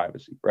people's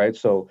privacy, right?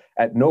 So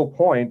at no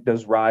point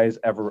does Rise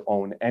ever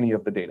own any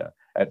of the data.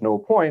 At no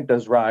point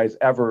does Rise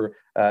ever,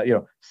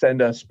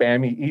 send a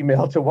spammy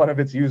email to one of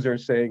its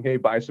users saying, "Hey,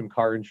 buy some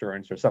car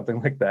insurance" or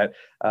something like that.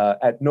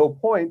 At no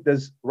point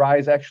does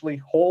Rise actually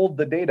hold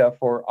the data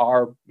for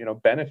our,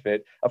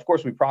 benefit. Of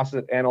course, we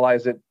process it,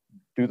 analyze it,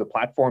 do the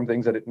platform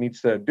things that it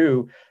needs to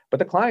do, but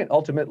the client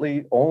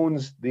ultimately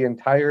owns the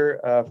entire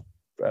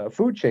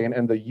food chain,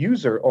 and the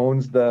user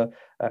owns the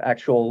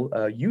actual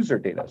user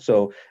data.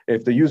 So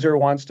if the user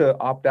wants to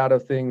opt out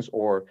of things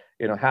or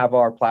have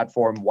our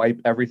platform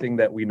wipe everything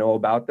that we know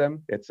about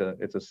them, it's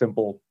a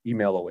simple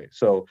email away.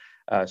 So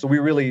we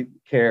really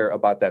care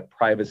about that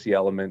privacy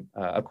element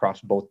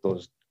across both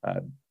those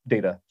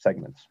data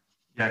segments.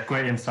 Yeah,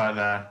 great insight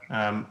there.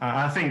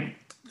 I think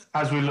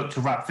as we look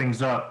to wrap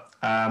things up,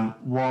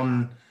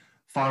 one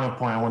final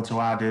point I want to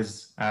add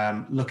is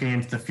looking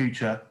into the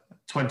future.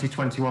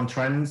 2021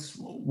 trends,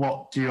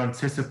 what do you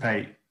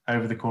anticipate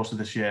over the course of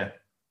this year?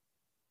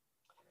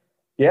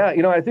 Yeah,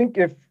 I think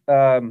if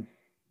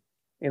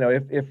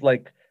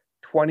like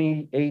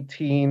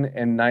 2018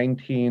 and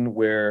 19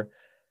 where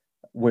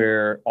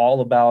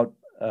all about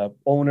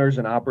owners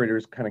and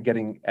operators kind of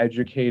getting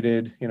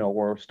educated,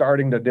 or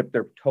starting to dip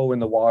their toe in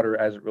the water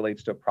as it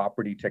relates to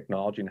property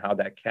technology and how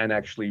that can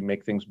actually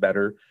make things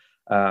better.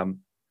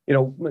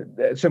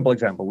 A simple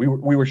example,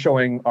 we were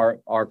showing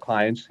our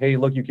clients, hey,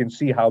 look, you can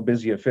see how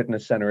busy a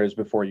fitness center is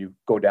before you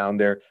go down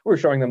there. We were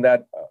showing them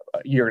that a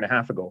year and a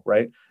half ago,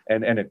 right?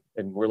 And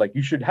we're like,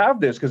 you should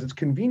have this because it's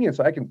convenient,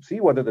 so I can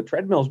see whether the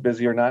treadmill's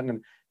busy or not,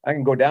 and I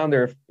can go down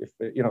there if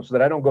so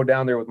that I don't go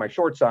down there with my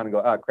shorts on and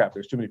go, crap,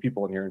 there's too many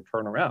people in here, and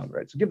turn around,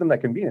 right? So give them that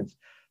convenience.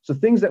 So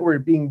things that were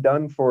being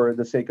done for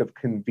the sake of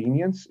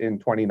convenience in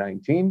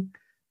 2019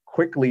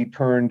 quickly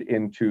turned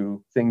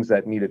into things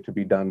that needed to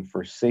be done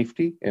for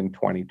safety in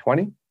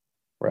 2020,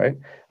 right?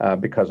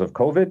 Because of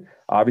COVID,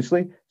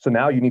 obviously. So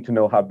now you need to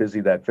know how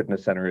busy that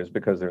fitness center is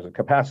because there's a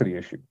capacity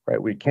issue,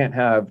 right? We can't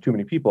have too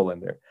many people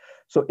in there.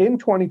 So in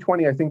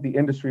 2020, I think the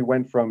industry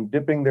went from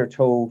dipping their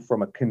toe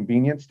from a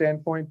convenience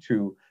standpoint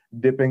to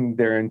dipping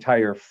their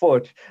entire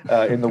foot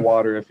in the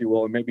water, if you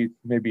will, and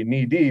maybe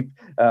knee deep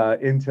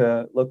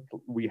into, look,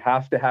 we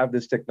have to have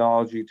this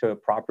technology to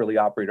properly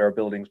operate our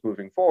buildings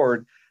moving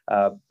forward.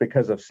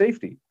 Because of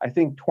safety. I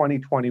think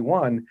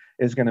 2021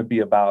 is going to be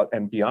about,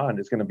 and beyond,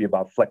 is going to be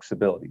about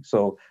flexibility.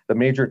 So the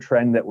major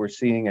trend that we're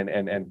seeing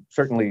and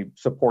certainly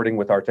supporting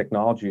with our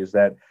technology is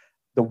that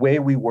the way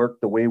we work,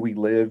 the way we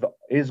live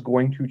is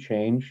going to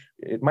change.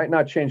 It might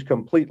not change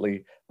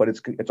completely, but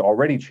it's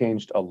already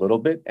changed a little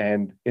bit.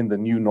 And in the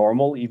new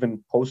normal,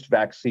 even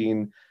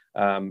post-vaccine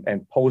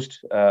and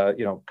post,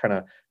 kind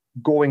of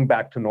going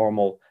back to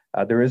normal,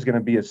 there is going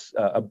to be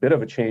a bit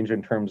of a change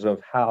in terms of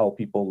how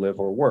people live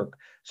or work.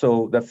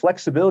 So the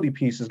flexibility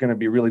piece is going to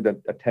be really the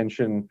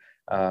attention,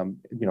 in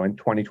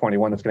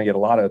 2021, it's going to get a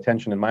lot of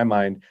attention in my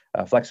mind,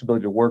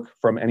 flexibility to work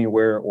from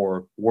anywhere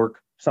or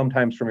work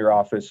sometimes from your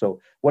office. So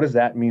what does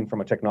that mean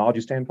from a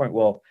technology standpoint?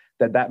 Well,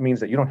 that means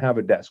that you don't have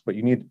a desk, but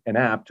you need an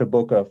app to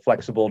book a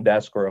flexible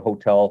desk or a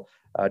hotel,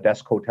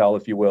 desk hotel,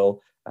 if you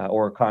will,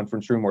 or a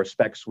conference room or a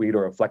spec suite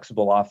or a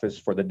flexible office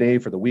for the day,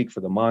 for the week, for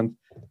the month.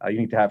 You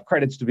need to have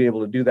credits to be able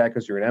to do that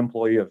because you're an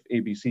employee of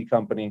ABC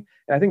company.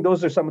 And I think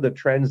those are some of the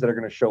trends that are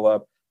going to show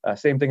up.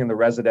 Same thing in the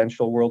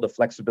residential world, the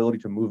flexibility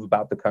to move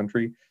about the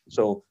country.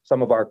 So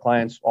some of our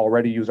clients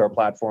already use our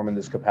platform in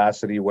this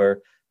capacity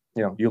where,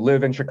 you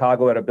live in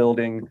Chicago at a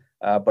building,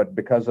 but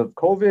because of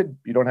COVID,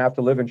 you don't have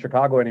to live in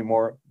Chicago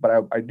anymore.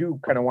 But I do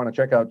kind of want to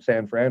check out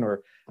San Fran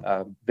or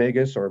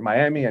Vegas or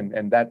Miami,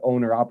 and that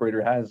owner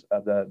operator has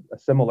a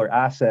similar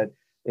asset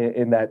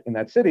in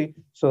that city.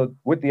 So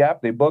with the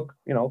app, they book,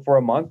 for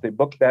a month, they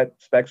book that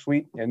spec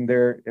suite in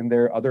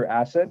their other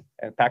asset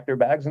and pack their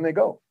bags and they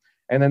go.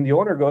 And then the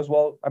owner goes,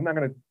 well, I'm not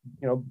going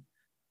to,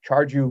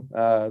 charge you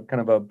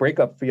kind of a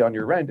breakup fee on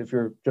your rent if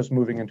you're just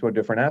moving into a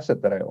different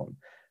asset that I own.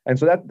 And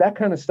so that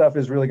kind of stuff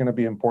is really going to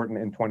be important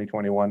in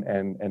 2021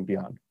 and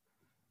beyond.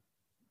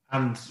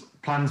 And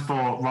plans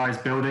for Rise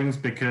Buildings,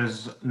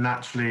 because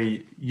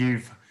naturally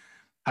you've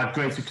had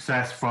great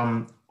success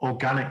from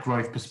organic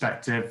growth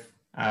perspective.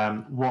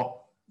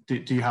 What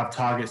do you have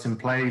targets in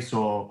place,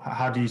 or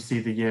how do you see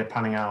the year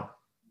panning out?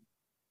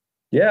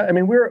 Yeah, I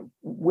mean,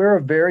 we're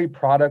a very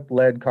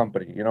product-led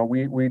company.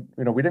 We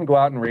didn't go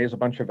out and raise a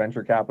bunch of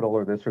venture capital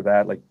or this or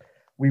that. Like,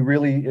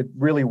 it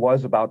really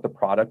was about the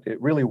product.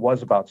 It really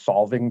was about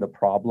solving the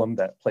problem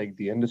that plagued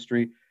the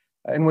industry.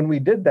 And when we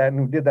did that,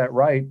 and we did that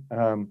right,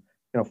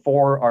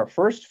 for our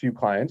first few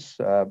clients,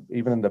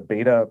 even in the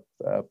beta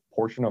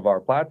portion of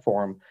our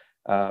platform,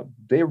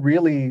 they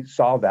really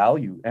saw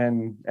value,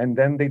 and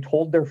then they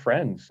told their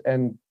friends,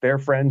 and their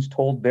friends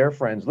told their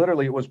friends.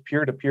 Literally, it was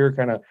peer-to-peer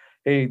kind of,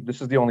 hey,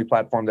 this is the only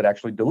platform that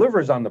actually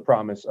delivers on the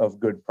promise of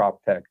good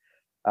prop tech.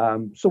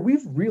 So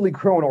we've really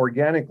grown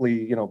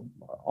organically,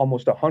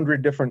 almost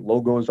 100 different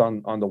logos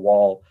on the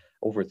wall,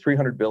 over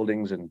 300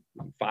 buildings in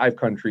 5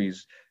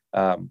 countries.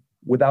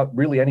 without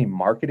really any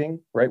marketing,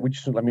 right? We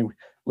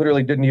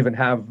literally didn't even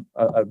have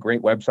a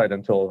great website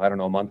until, I don't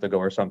know, a month ago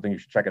or something. You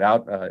should check it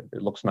out.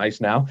 It looks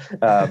nice now.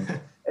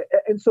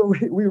 And so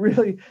we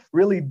really,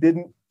 really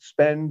didn't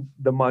spend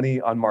the money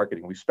on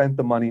marketing. We spent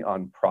the money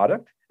on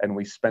product, and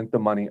we spent the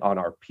money on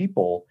our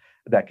people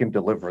that can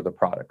deliver the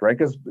product, right?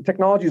 Because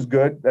technology is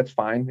good, that's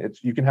fine.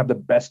 You can have the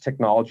best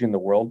technology in the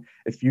world.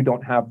 If you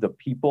don't have the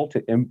people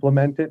to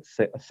implement it,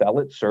 sell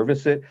it,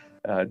 service it,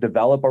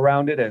 develop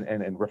around it,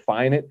 and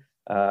refine it,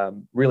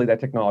 really that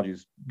technology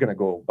is going to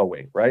go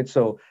away, right?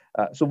 So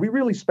we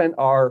really spent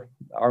our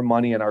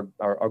money, and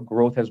our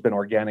growth has been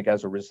organic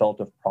as a result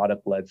of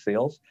product-led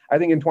sales. I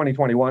think in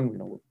 2021,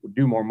 we'll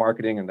do more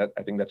marketing, and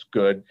I think that's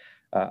good.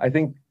 I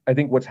think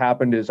what's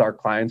happened is our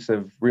clients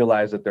have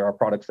realized that there are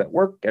products that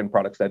work and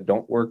products that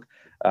don't work,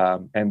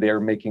 and they're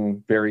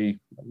making very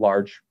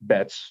large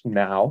bets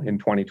now in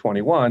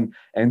 2021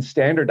 and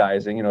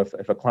standardizing.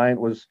 If a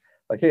client was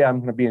like, hey, I'm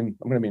going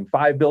to be in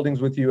 5 buildings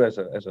with you as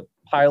a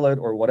pilot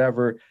or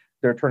whatever,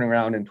 they're turning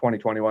around in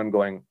 2021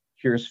 going,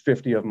 here's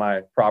 50 of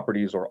my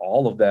properties or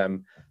all of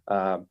them,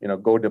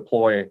 go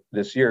deploy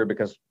this year,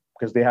 because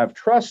they have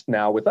trust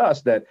now with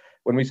us that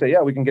when we say, yeah,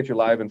 we can get you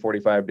live in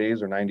 45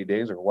 days or 90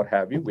 days or what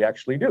have you, we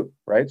actually do,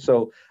 right?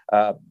 So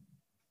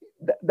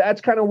that's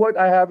kind of what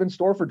I have in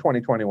store for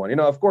 2021.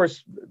 Of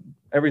course,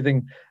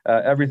 everything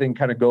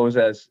kind of goes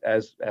as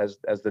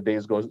the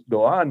days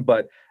go on,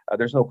 but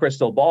there's no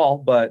crystal ball.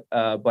 But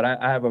I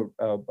have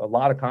a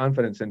lot of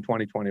confidence in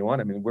 2021.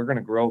 I mean, we're going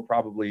to grow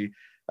probably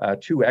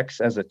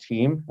 2x as a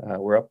team.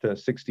 We're up to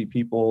 60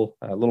 people,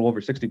 a little over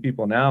 60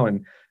 people now,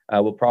 and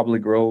we'll probably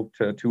grow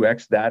to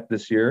 2x that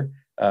this year.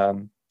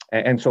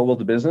 And so will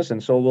the business,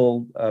 and so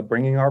will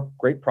bringing our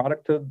great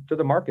product to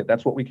the market.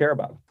 That's what we care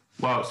about.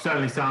 Well, it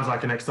certainly sounds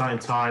like an exciting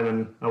time,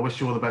 and I wish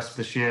you all the best for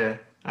this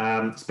year.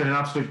 It's been an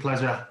absolute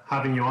pleasure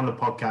having you on the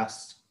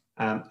podcast.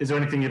 Is there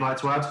anything you'd like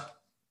to add?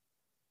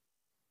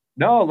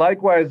 No,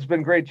 likewise. It's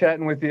been great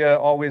chatting with you.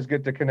 Always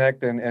good to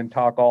connect and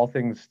talk all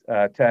things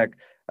tech.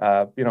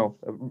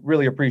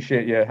 Really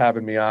appreciate you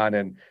having me on.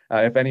 And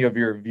if any of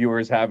your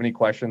viewers have any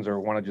questions or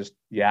want to just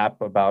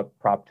yap about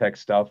prop tech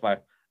stuff,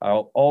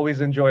 I'll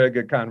always enjoy a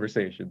good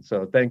conversation.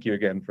 So thank you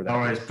again for that. All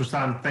right,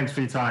 Prasanth, thanks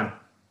for your time.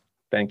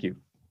 Thank you.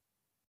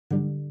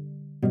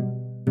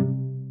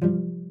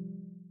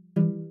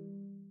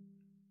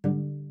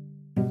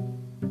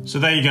 So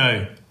there you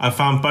go. I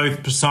found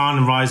both Prasanth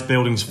and Rise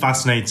Buildings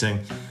fascinating,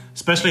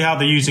 especially how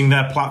they're using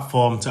their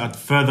platform to add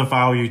further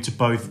value to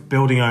both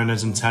building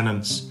owners and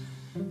tenants.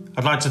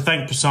 I'd like to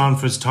thank Prasanth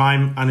for his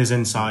time and his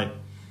insight.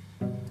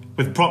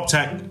 With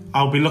PropTech,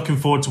 I'll be looking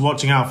forward to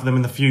watching out for them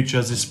in the future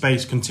as this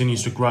space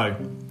continues to grow.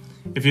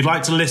 If you'd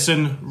like to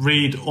listen,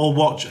 read, or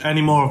watch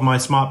any more of my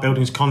Smart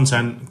Buildings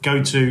content,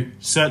 go to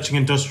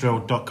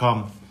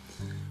searchingindustrial.com.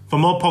 For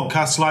more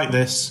podcasts like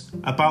this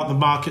about the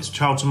markets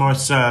Charlton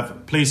Morris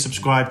serve, please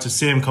subscribe to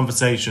CM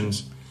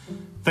Conversations.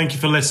 Thank you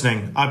for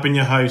listening. I've been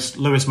your host,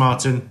 Lewis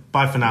Martin.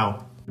 Bye for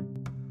now.